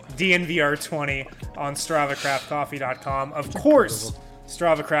code DNVR20 on StravaCraftCoffee.com. Of course,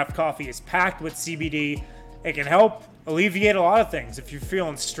 Strava Craft Coffee is packed with CBD. It can help alleviate a lot of things. If you're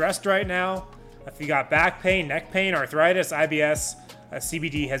feeling stressed right now, if you got back pain, neck pain, arthritis, IBS,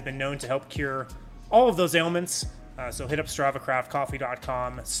 CBD has been known to help cure all of those ailments. So hit up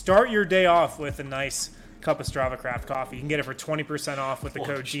StravaCraftCoffee.com. Start your day off with a nice cup of Strava Craft coffee. You can get it for 20% off with the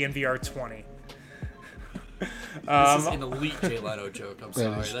code DNVR20. This is an elite Jay Leno joke. I'm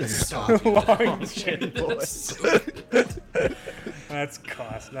sorry. That's so Long good. boy. That's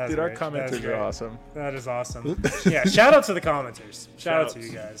class. That's Dude, our great. commenters That's are great. awesome. That is awesome. Yeah, shout out to the commenters. Shout out to you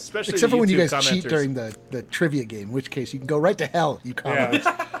guys. Especially Except the for when you YouTube guys cheat commenters. during the trivia game, in which case you can go right to hell, you commenters.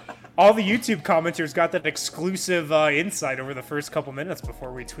 Yeah. All the YouTube commenters got that exclusive insight over the first couple minutes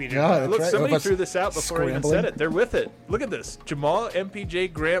before we tweeted. Yeah, it. that's Look, right. somebody Everybody's threw this out before I even scrambling. said it. They're with it. Look at this. Jamal,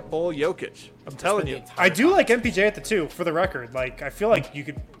 MPJ, Grant, Bull, Jokic. I'm telling you. I do like MPJ at the 2, for the record. Like, I feel like you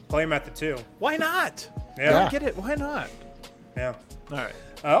could play him at the 2. Why not? Yeah. I get it. Why not? Yeah. All right.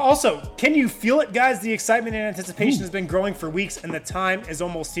 Also, can you feel it, guys? The excitement and anticipation has been growing for weeks, and the time is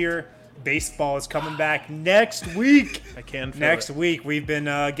almost here. Baseball is coming back next week. I can feel Next it. week, we've been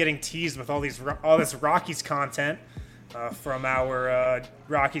getting teased with all this Rockies content from our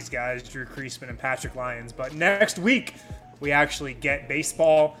Rockies guys, Drew Kreisman and Patrick Lyons. But next week, we actually get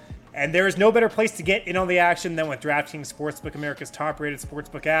baseball, and there is no better place to get in on the action than with DraftKings Sportsbook, America's top-rated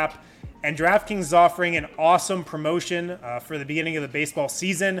sportsbook app. And DraftKings is offering an awesome promotion for the beginning of the baseball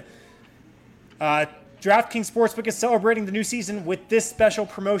season. DraftKings Sportsbook is celebrating the new season with this special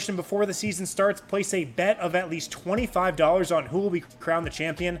promotion. Before the season starts, place a bet of at least $25 on who will be crowned the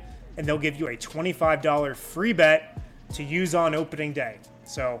champion, and they'll give you a $25 free bet to use on opening day.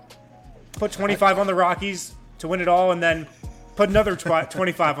 So put 25 on the Rockies to win it all, and then put another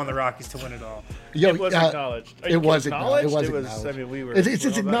 25 on the Rockies to win it all. Yo, It was acknowledged. Are you It was acknowledged? acknowledged. It was. acknowledged. I mean, we were. It's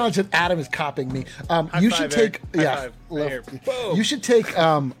we're all acknowledged that Adam is copying me. You should five, take Eric. High yeah. five. love- Here. Boom. You should take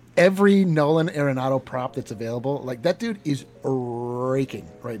every Nolan Arenado prop that's available. Like that dude is raking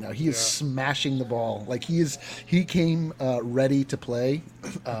right now. He is smashing the ball. Like he came ready to play.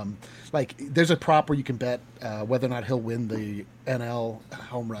 Like there's a prop where you can bet whether or not he'll win the NL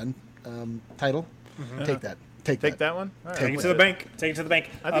home run title. Take that. Take that one. All right. Take it to the bank. Take it to the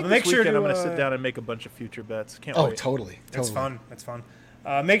bank. I think make this sure weekend to, I'm going to sit down and make a bunch of future bets. Can't Oh, wait. totally. It's fun. It's fun.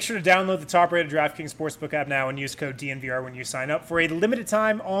 Make sure to download the top-rated DraftKings Sportsbook app now and use code DNVR when you sign up. For a limited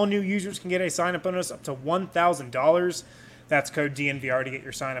time, all new users can get a sign-up bonus up to $1,000. That's code DNVR to get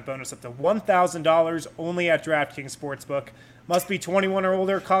your sign-up bonus up to $1,000 only at DraftKings Sportsbook. Must be 21 or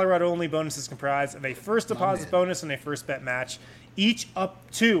older. Colorado-only bonus is comprised of a first deposit bonus and a first bet match, each up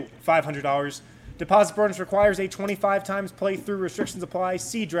to $500. Deposit bonus requires a 25 times playthrough. Restrictions apply.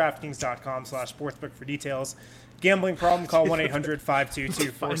 See DraftKings.com/sportsbook for details. Gambling problem? Call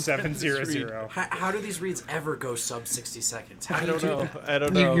 1-800-522-4700. How do these reads ever go sub 60 seconds? How I do you don't do know. that? I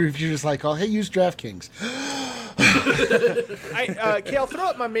don't know. You're just like, oh, hey, use DraftKings. Kale, throw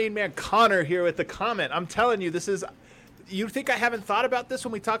up my main man Connor here with the comment. I'm telling you, this is. You think I haven't thought about this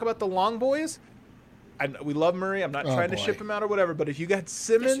when we talk about the long boys? We love Murray. I'm not trying to boy. ship him out or whatever, but if you got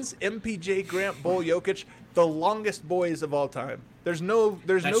Simmons, MPJ, Grant, Bull, Jokic, the longest boys of all time. There's no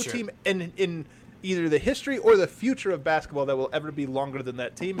That's true. team in either the history or the future of basketball that will ever be longer than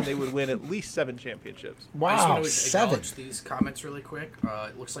that team, and they would win at least 7 championships. I just Wow, want to 7. acknowledge these comments really quick.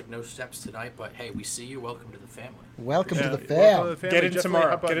 It looks like no steps tonight, but hey, we see you. Welcome to the family. Welcome to the Welcome fam. to the family. Get in Definitely tomorrow.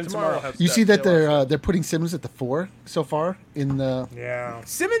 hop on Get in tomorrow. Have You steps. see that They'll they're putting Simmons at the 4 so far in the. Yeah.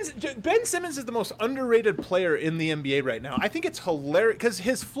 Ben Simmons is the most underrated player in the NBA right now. I think it's hilarious because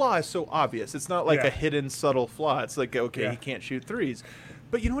his flaw is so obvious. It's not like Yeah. a hidden, subtle flaw. It's like, okay, Yeah. he can't shoot threes.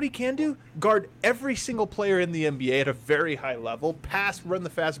 But you know what he can do? Guard every single player in the NBA at a very high level. Pass, run the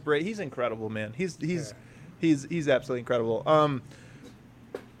fast break. He's incredible, man. He's absolutely incredible.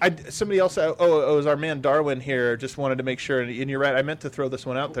 Somebody else. It was our man Darwin here. Just wanted to make sure, and you're right. I meant to throw this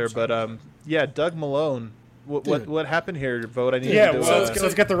one out there, but yeah, Doug Malone What happened here, Vogt? I need Yeah, to well,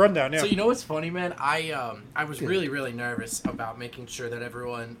 let's get the rundown. Yeah. So you know what's funny, man? I was really, really nervous about making sure that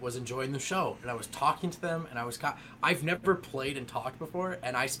everyone was enjoying the show, and I was talking to them, and I've never played and talked before,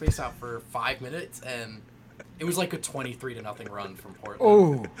 and I spaced out for 5 minutes, and it was like a 23-0 run from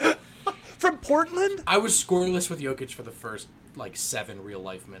Portland. Oh, from Portland. I was scoreless with Jokic for the first 7 real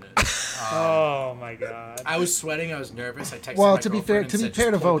life minutes. Oh my god. I was sweating. I was nervous. I texted Well, my to be girlfriend fair- and said,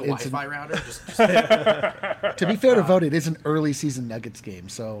 "Just to plug Vogt, the it's Wi-Fi router." Just to be fair to Vogt, it is an early season Nuggets game,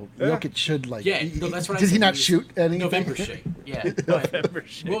 so Jokic should yeah. No, that's what I did said. he not was shoot anything? November shake. Yeah. November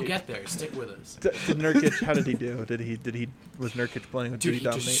shake. We'll get there. Stick with us. Did Nurkic? How did he do? Was Nurkic playing? Dude, Did he he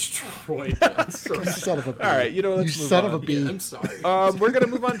dominate? destroyed us. You son of a bee. All right, let's you move son on. of a bee. I'm sorry. We're gonna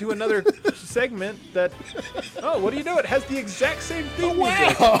move on to another segment that. Oh, what do you know? It has the exact same theme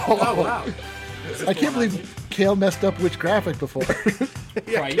music. Oh, wow. I can't believe Kale messed up which graphic before.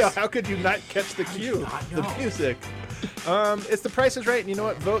 Yeah, Price. Kale, how could you not catch the cue? not The know? music. It's The Price is Right, and you know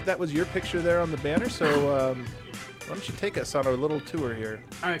what, Vogt? That was your picture there on the banner. So why don't you take us on a little tour here?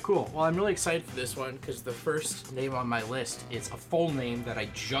 All right, cool. Well, I'm really excited for this one because the first name on my list is a full name that I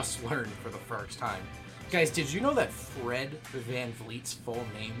just learned for the first time. Guys, did you know that Fred Van Vliet's full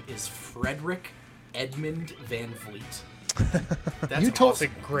name is Frederick Edmund Van Vliet? That's You told-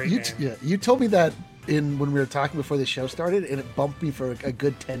 awesome. Great you, name. you told me that when we were talking before the show started, and it bumped me for a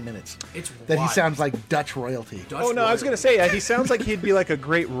good 10 minutes. It's That he wild. sounds like Dutch royalty. Dutch Oh no, I was gonna royalty. say he sounds like he'd be like a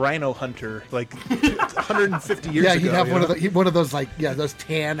great rhino hunter, like 150 years Yeah, ago. he'd have you one know? of those those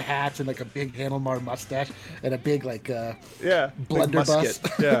tan hats and like a big handlebar mustache and a big yeah, big blunderbuss.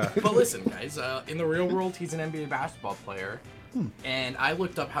 musket. Yeah. But listen, guys, in the real world, he's an NBA basketball player. And I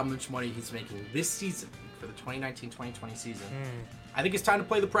looked up how much money he's making this season for the 2019-2020 season. I think it's time to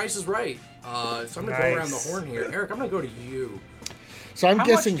play The Price is Right. So I'm going to go around the Nice. horn here. Eric, I'm going to go to you. So I'm How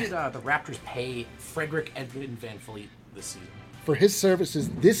guessing much did the Raptors pay Frederick Edmund Van Vliet this season? for his services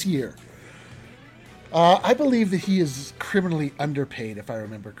this year, I believe that he is criminally underpaid, if I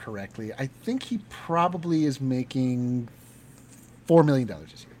remember correctly. I think he probably is making $4 million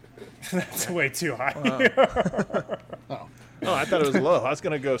this year. That's way too high. Oh, I thought it was low. I was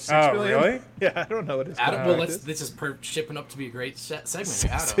gonna go 6 Oh, million. really? Yeah, I don't know what his Adam, well, contract is. this is shipping up to be a great segment. Adam,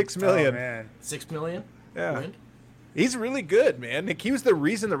 6 Oh, million. man. 6 million? Yeah. Wind? He's really good, man. Like, he was the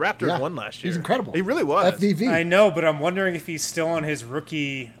reason the Raptors Yeah, won last year. he's incredible. He really was. FVV. I know, but I'm wondering if he's still on his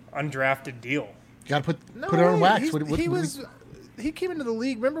rookie undrafted deal. Got to No put it on way. wax. He came into the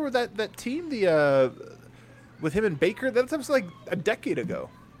league. Remember with that team with him and Baker? That was like a decade ago.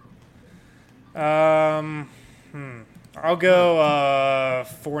 I'll go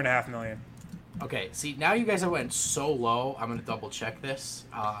 $4.5 million. Okay, see, now you guys have went so low, I'm going to double check this.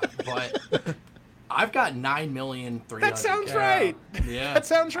 But I've got $9,300,000. That sounds right. Yeah. That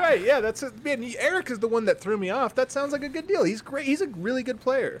sounds right. Yeah, man. Eric is the one that threw me off. That sounds like a good deal. He's great. He's a really good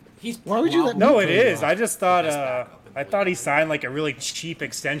player. He's Why would you let probably- No, it is. I just thought Best backup in the I thought he signed like a really cheap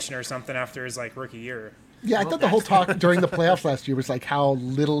extension or something after his rookie year. Yeah, I Well, thought the whole that's- talk during the playoffs last year was like how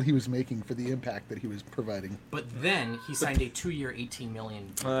little he was making for the impact that he was providing. But then he signed a 2-year, $18 million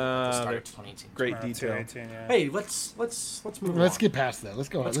deal at the start of 2018. Great Uh, detail. 218, yeah. Hey, let's move Let's on. get past that. Let's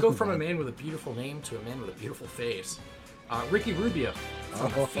go. Let's go move from a on. man with a beautiful name to a man with a beautiful face. Ricky Rubio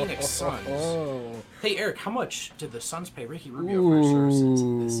from the Phoenix Suns. Oh, Hey, Eric, how much did the Suns pay Ricky Rubio for his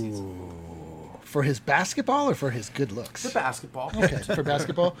services this season? for his basketball or for his good looks? The basketball. Okay, for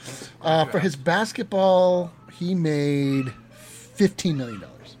basketball. For his basketball, he made $15 million.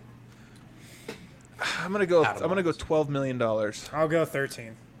 I'm gonna go. Adam I'm gonna go wins. $12 million. I'll go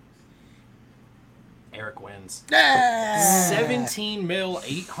 13. Eric wins. Yeah! 17 mil,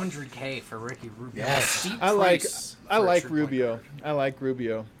 800K for Ricky Rubio. Yes. Steep I like. price I for a like true point Rubio. guard. I like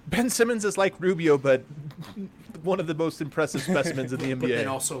Rubio. Ben Simmons is like Rubio, but one of the most impressive specimens in the NBA. But then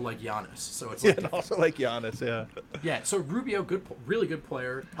also like Giannis, so it's yeah, like and also like Giannis. Yeah. yeah. So Rubio, really good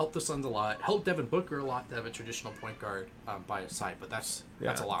player, helped the Suns a lot, helped Devin Booker a lot to have a traditional point guard by his side. But that's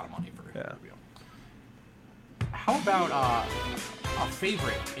Yeah. a lot of money for Ricky Yeah. Rubio. How about a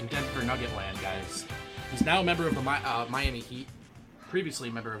favorite in Denver Nugget land, guys? He's now a member of the Miami Heat, previously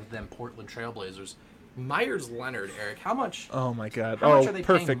a member of them Portland Trailblazers. Myers Leonard, Eric, how much? Oh my God. How much Oh, are they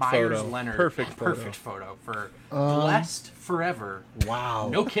perfect paying Myers photo. Leonard? Perfect photo. Perfect photo for blessed forever. Wow.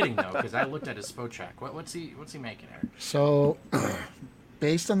 No kidding though, because I looked at his spot check. What's he making, Eric? So,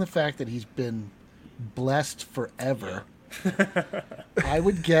 based on the fact that he's been blessed forever, I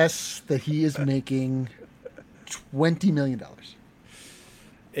would guess that he is making $20 million.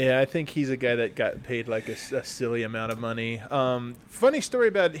 Yeah, I think he's a guy that got paid like a silly amount of money. Funny story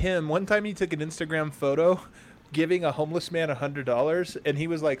about him. One time he took an Instagram photo giving a homeless man $100, and he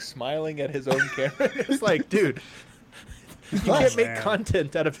was like smiling at his own camera. It's like, dude, you can't make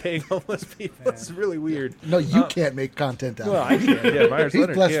content out of paying homeless people. It's really weird. No, you can't make content out Well, of I it. can. Yeah, Myers He's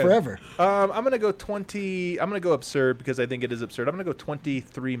Leonard blessed can. forever. I'm gonna go 20. I'm gonna go absurd because I think it is absurd. I'm gonna go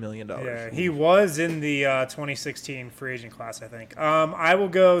 $23 million. Yeah, he was in the 2016 free agent class, I think. I will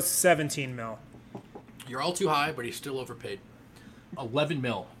go 17 mil. You're all too high, but he's still overpaid. 11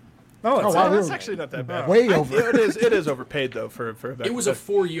 mil. Oh, it's wow, That's actually not that bad. Way over. Yeah, it is overpaid though for a It was a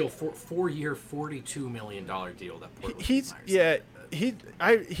four-year, $42 million deal that Portland. He's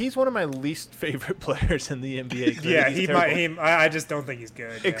he's one of my least favorite players in the NBA. 'cause Yeah, he's he terrible. might. I just don't think he's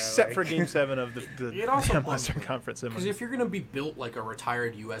good. Except for like, Game 7 of the It also Western Conference. Because if you're going to be built like a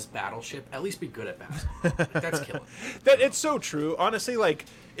retired U.S. battleship, at least be good at basketball. Like, that's killing. It's so true. Honestly, like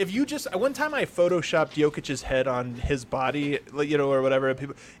if you just one time I photoshopped Jokic's head on his body, like, or whatever. And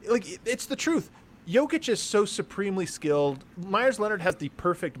people like it's the truth. Jokic is so supremely skilled. Myers Leonard has the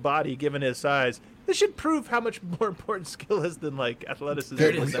perfect body given his size. This should prove how much more important skill is than like athleticism. There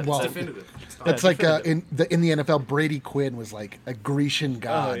it is. It's Well, definitive. It's like in the NFL, Brady Quinn was like a Grecian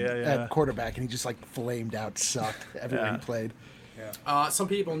god yeah. at quarterback, and he just like flamed out, sucked everywhere he played. Some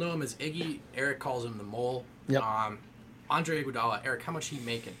people know him as Iggy. Eric calls him the Mole. Yep. Andre Iguodala. Eric, how much he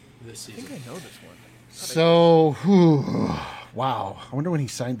making this season? I think I know this one. So, wow, I wonder when he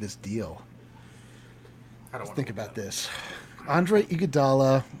signed this deal. I don't Let's want think about this. Andre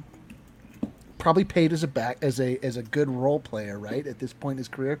Iguodala, probably paid as a good role player, right? At this point in his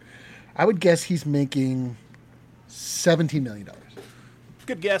career, I would guess he's making $17 million.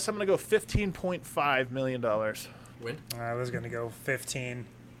 Good guess. I'm gonna go $15.5 million. Win. I was gonna go 15.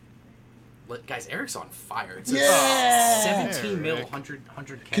 Guys, Eric's on fire. It's Yeah! 17 mil,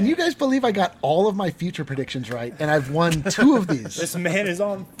 100K. Can you guys believe I got all of my future predictions right, and I've won 2 of these? This man is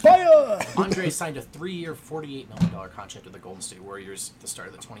on fire. Andre signed a 3-year, $48 million contract with the Golden State Warriors at the start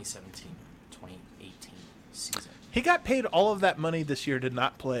of the 2017-2018 season. He got paid all of that money this year to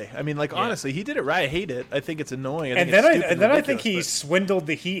not play. I mean, like honestly, he did it right. I hate it. I think it's annoying. And then I think he swindled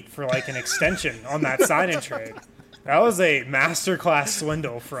the Heat for like an extension on that sign-in trade. That was a masterclass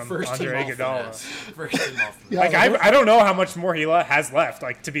swindle from First team Andre off Iguodala. First team off. Yeah, Like I don't know how much more he has left.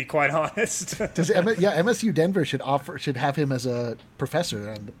 Like, to be quite honest. MSU Denver should have him as a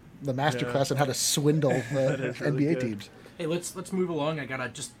professor on the master class on how to swindle NBA teams. Hey, let's move along. I gotta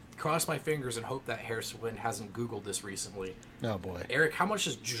just cross my fingers and hope that Harris Wind hasn't Googled this recently. Oh boy. Eric, how much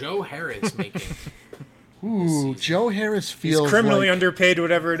is Joe Harris making? Ooh, Joe Harris He's feels criminally like, underpaid,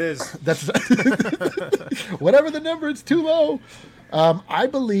 whatever it is. That's whatever the number, it's too low. I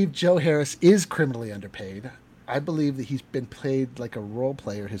believe Joe Harris is criminally underpaid. I believe that he's been paid like a role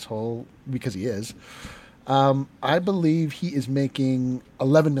player because he is. I believe he is making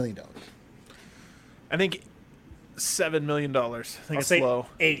 $11 million. I think $7 million. I think I'll it's say low.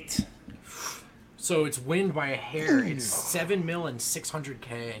 8. So it's wind by a hair. It's 7 mil and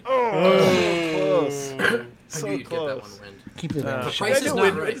 600K. Close. I So knew you'd get that one close. wind. Keep it on. price is I do not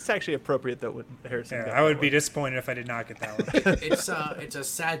win. right. It's actually appropriate that Harrison. Yeah, got I would that be one. disappointed if I did not get that one. It's a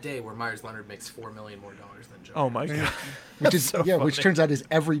sad day where Myers Leonard makes $4 million more than Joe. Oh my god. Which is so which funny. turns out is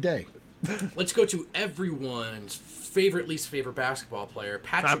every day. Let's go to everyone's least favorite basketball player,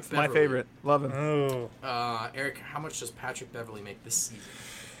 Patrick That's my Beverley. favorite. Love him. Oh, Eric, how much does Patrick Beverley make this season?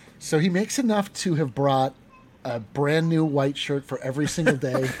 So he makes enough to have brought a brand new white shirt for every single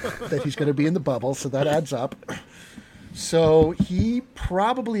day that he's going to be in the bubble, so that adds up. So he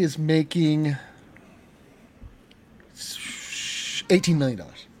probably is making $18 million.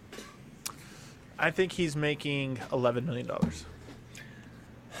 I think he's making $11 million.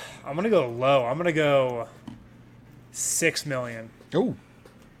 I'm gonna go low. I'm gonna go $6 million. Oh,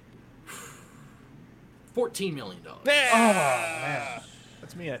 $14 million.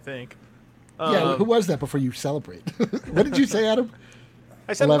 That's me, I think. yeah. Who was that before you celebrate? What did you say, Adam?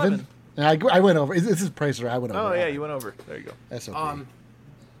 I said 11. I went over. This is Pricer. I went over. Oh yeah, you went over. There you go. That's okay.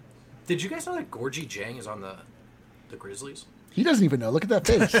 Did you guys know that Gorgie Jang is on the Grizzlies? He doesn't even know. Look at that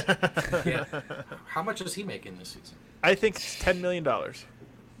face. Yeah. How much is he making this season? I think it's $10 million.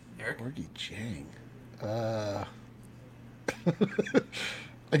 Eric? Gorgie Jang.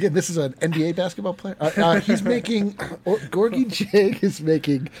 Again, this is an NBA basketball player. He's making. Gorgie Jang is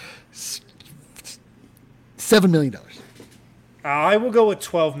making $7 million. I will go with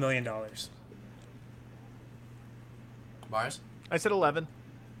 $12 million. Myers? I said 11.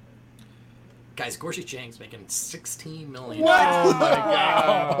 Guys, Gorgie Jang's making $16 million. Oh my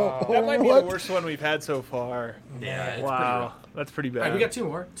god. That might be What? the worst one we've had so far. Yeah, it's pretty Wow. rough. That's pretty All bad. right, we got two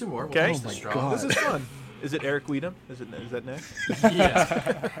more. We'll Okay. finish Oh this my strong. God. This is fun. Is it Eric Wedum? Is that next?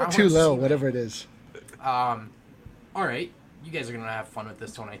 Yeah. How Too much low, is he whatever it is. All right, you guys are going to have fun with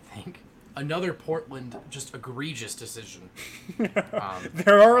this one, I think. Another Portland, just egregious decision.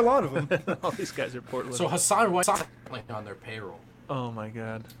 There are a lot of them. All these guys are Portland. So Hassan Whiteside on their payroll. Oh my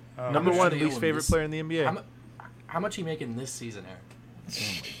God. How Number much one do they owe least him favorite this- player in the NBA. How much he making this season, Eric?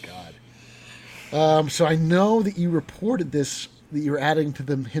 Oh my God. So I know that you reported this, that you were adding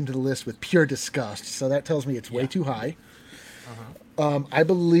him to the list with pure disgust. So that tells me it's way too high. I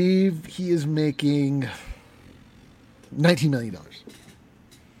believe he is making $19 million.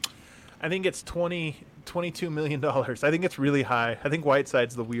 I think it's $22 million. I think it's really high. I think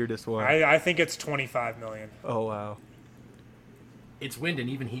Whiteside's the weirdest one. I think it's $25 million. Oh, wow. It's Wind, and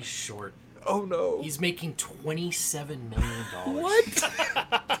even he's short. Oh, no. He's making $27 million. What?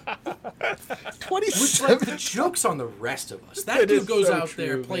 Which, 27? like, the joke's on the rest of us. That It dude is goes so out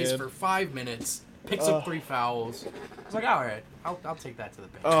there, true, plays man. for 5 minutes, picks up 3 fouls. It's like, all right, I'll take that to the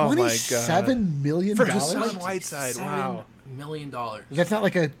bank. Oh, my God. $27 million? For Hassan Whiteside, wow. $7 million. That's not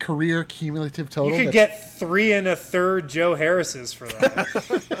like a career cumulative total? You could get 3 1/3 Joe Harris's for that.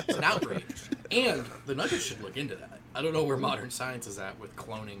 It's an outrage. And the Nuggets should look into that. I don't know where modern science is at with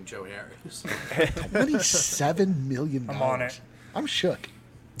cloning Joe Harris. $27 million. I'm on it. I'm shook.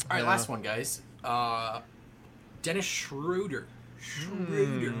 All right, last one, guys. Dennis Schroeder.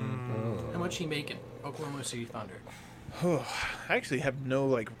 How much he making? Oklahoma City Thunder. I actually have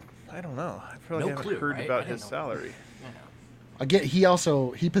no, I don't know. I probably No haven't clue, heard right? I about didn't his know. salary. I know. Again,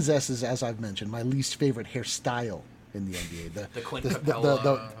 he possesses, as I've mentioned, my least favorite hairstyle in the NBA. The Clint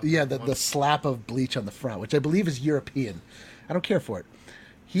Capella the slap of bleach on the front, which I believe is European. I don't care for it.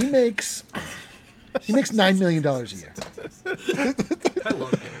 He makes $9 million a year. I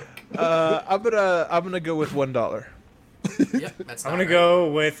love it. I'm gonna go with $1. Yep, that's I'm not going to right.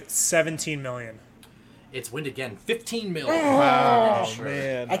 go with $17 million. It's Wind again. $15 million. Oh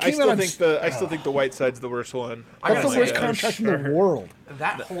man, I I came still out on think the Whiteside's the worst one. I That's gotta the worst say, contract in the world.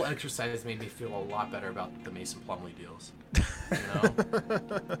 that whole exercise made me feel a lot better about the Mason Plumlee deals. You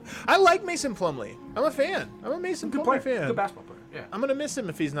know? I like Mason Plumlee. I'm a fan. I'm a Mason Good Plumlee player. fan. Good basketball player. Yeah. I'm gonna miss him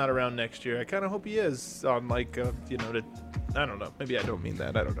if he's not around next year. I kind of hope he is on I don't know. Maybe I don't mean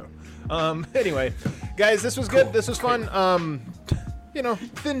that. I don't know. Anyway, guys, this was good. This was fun.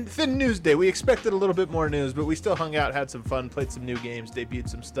 Thin news day. We expected a little bit more news, but we still hung out, had some fun, played some new games, debuted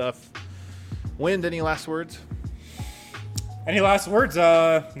some stuff. Wind, any last words? Any last words?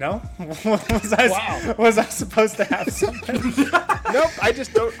 No? Was I supposed to have something? Nope, I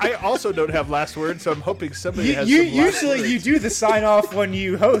just don't. I also don't have last words, so I'm hoping somebody has some last Usually words. you do the sign off when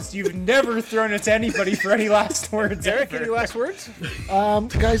you host. You've never thrown it to anybody for any last words. Eric, ever. any last words?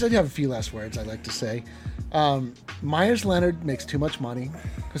 Guys, I do have a few last words I'd like to say. Myers Leonard makes too much money.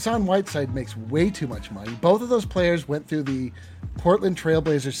 Hassan Whiteside makes way too much money. Both of those players went through the Portland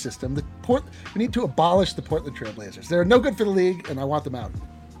Trailblazers system. We need to abolish the Portland Trailblazers. They're no good for the league, and I want them out.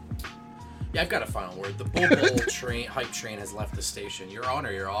 Yeah, I've got a final word. The Bull hype train has left the station. You're on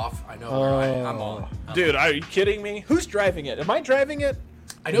or you're off. I know. I'm on. Dude, are you kidding me? Who's driving it? Am I driving it?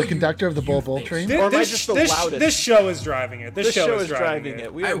 I know The conductor of the Bull think train? so. Or am I just the loudest? This show is driving it. This show is driving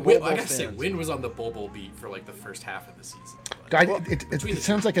it. We I are gotta say, Win was on the Bull beat for the first half of the season. It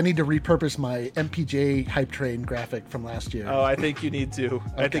sounds like I need to repurpose my MPJ hype train graphic from last year. Oh, I think you need to.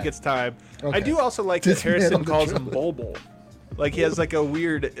 I think it's time. Okay. I do also like that Dismantle Harrison the calls him drill. Bulbul. Like he has a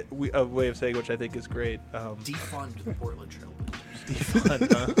weird way of saying, which I think is great. Defund the Portland Trailblazers.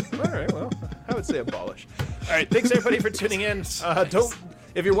 Defund, huh? All right, well, I would say abolish. All right, thanks everybody for tuning in.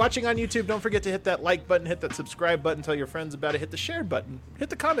 If you're watching on YouTube, don't forget to hit that like button, hit that subscribe button, tell your friends about it, hit the share button, hit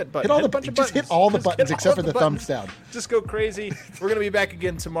the comment button, Hit all a the bunch of just buttons. hit all the Just buttons hit except all for the buttons. thumbs down. Just go crazy. We're gonna be back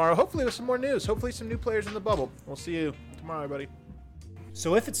again tomorrow, hopefully with some more news, hopefully some new players in the bubble. We'll see you tomorrow, everybody.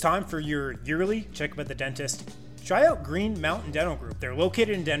 So if it's time for your yearly checkup at the dentist, try out Green Mountain Dental Group. They're located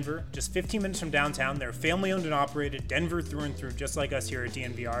in Denver, just 15 minutes from downtown. They're family owned and operated, Denver through and through, just like us here at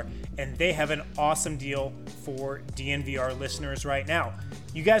DNVR. And they have an awesome deal for DNVR listeners right now.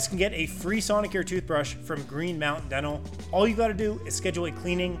 You guys can get a free Sonicare toothbrush from Green Mountain Dental. All you got to do is schedule a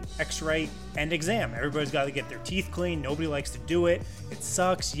cleaning, x-ray, and exam. Everybody's got to get their teeth cleaned. Nobody likes to do it. It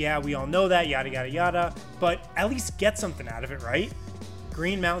sucks. Yeah, we all know that, yada, yada, yada. But at least get something out of it, right?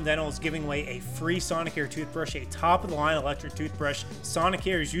 Green Mountain Dental is giving away a free Sonicare toothbrush, a top-of-the-line electric toothbrush.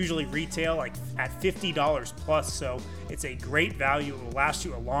 Sonicare is usually retail at $50 plus, so it's a great value. It will last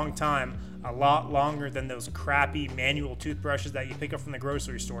you a long time, a lot longer than those crappy manual toothbrushes that you pick up from the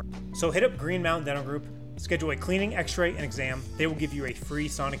grocery store. So hit up Green Mountain Dental Group, schedule a cleaning, x-ray, and exam. They will give you a free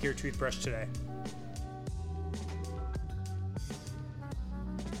Sonicare toothbrush today.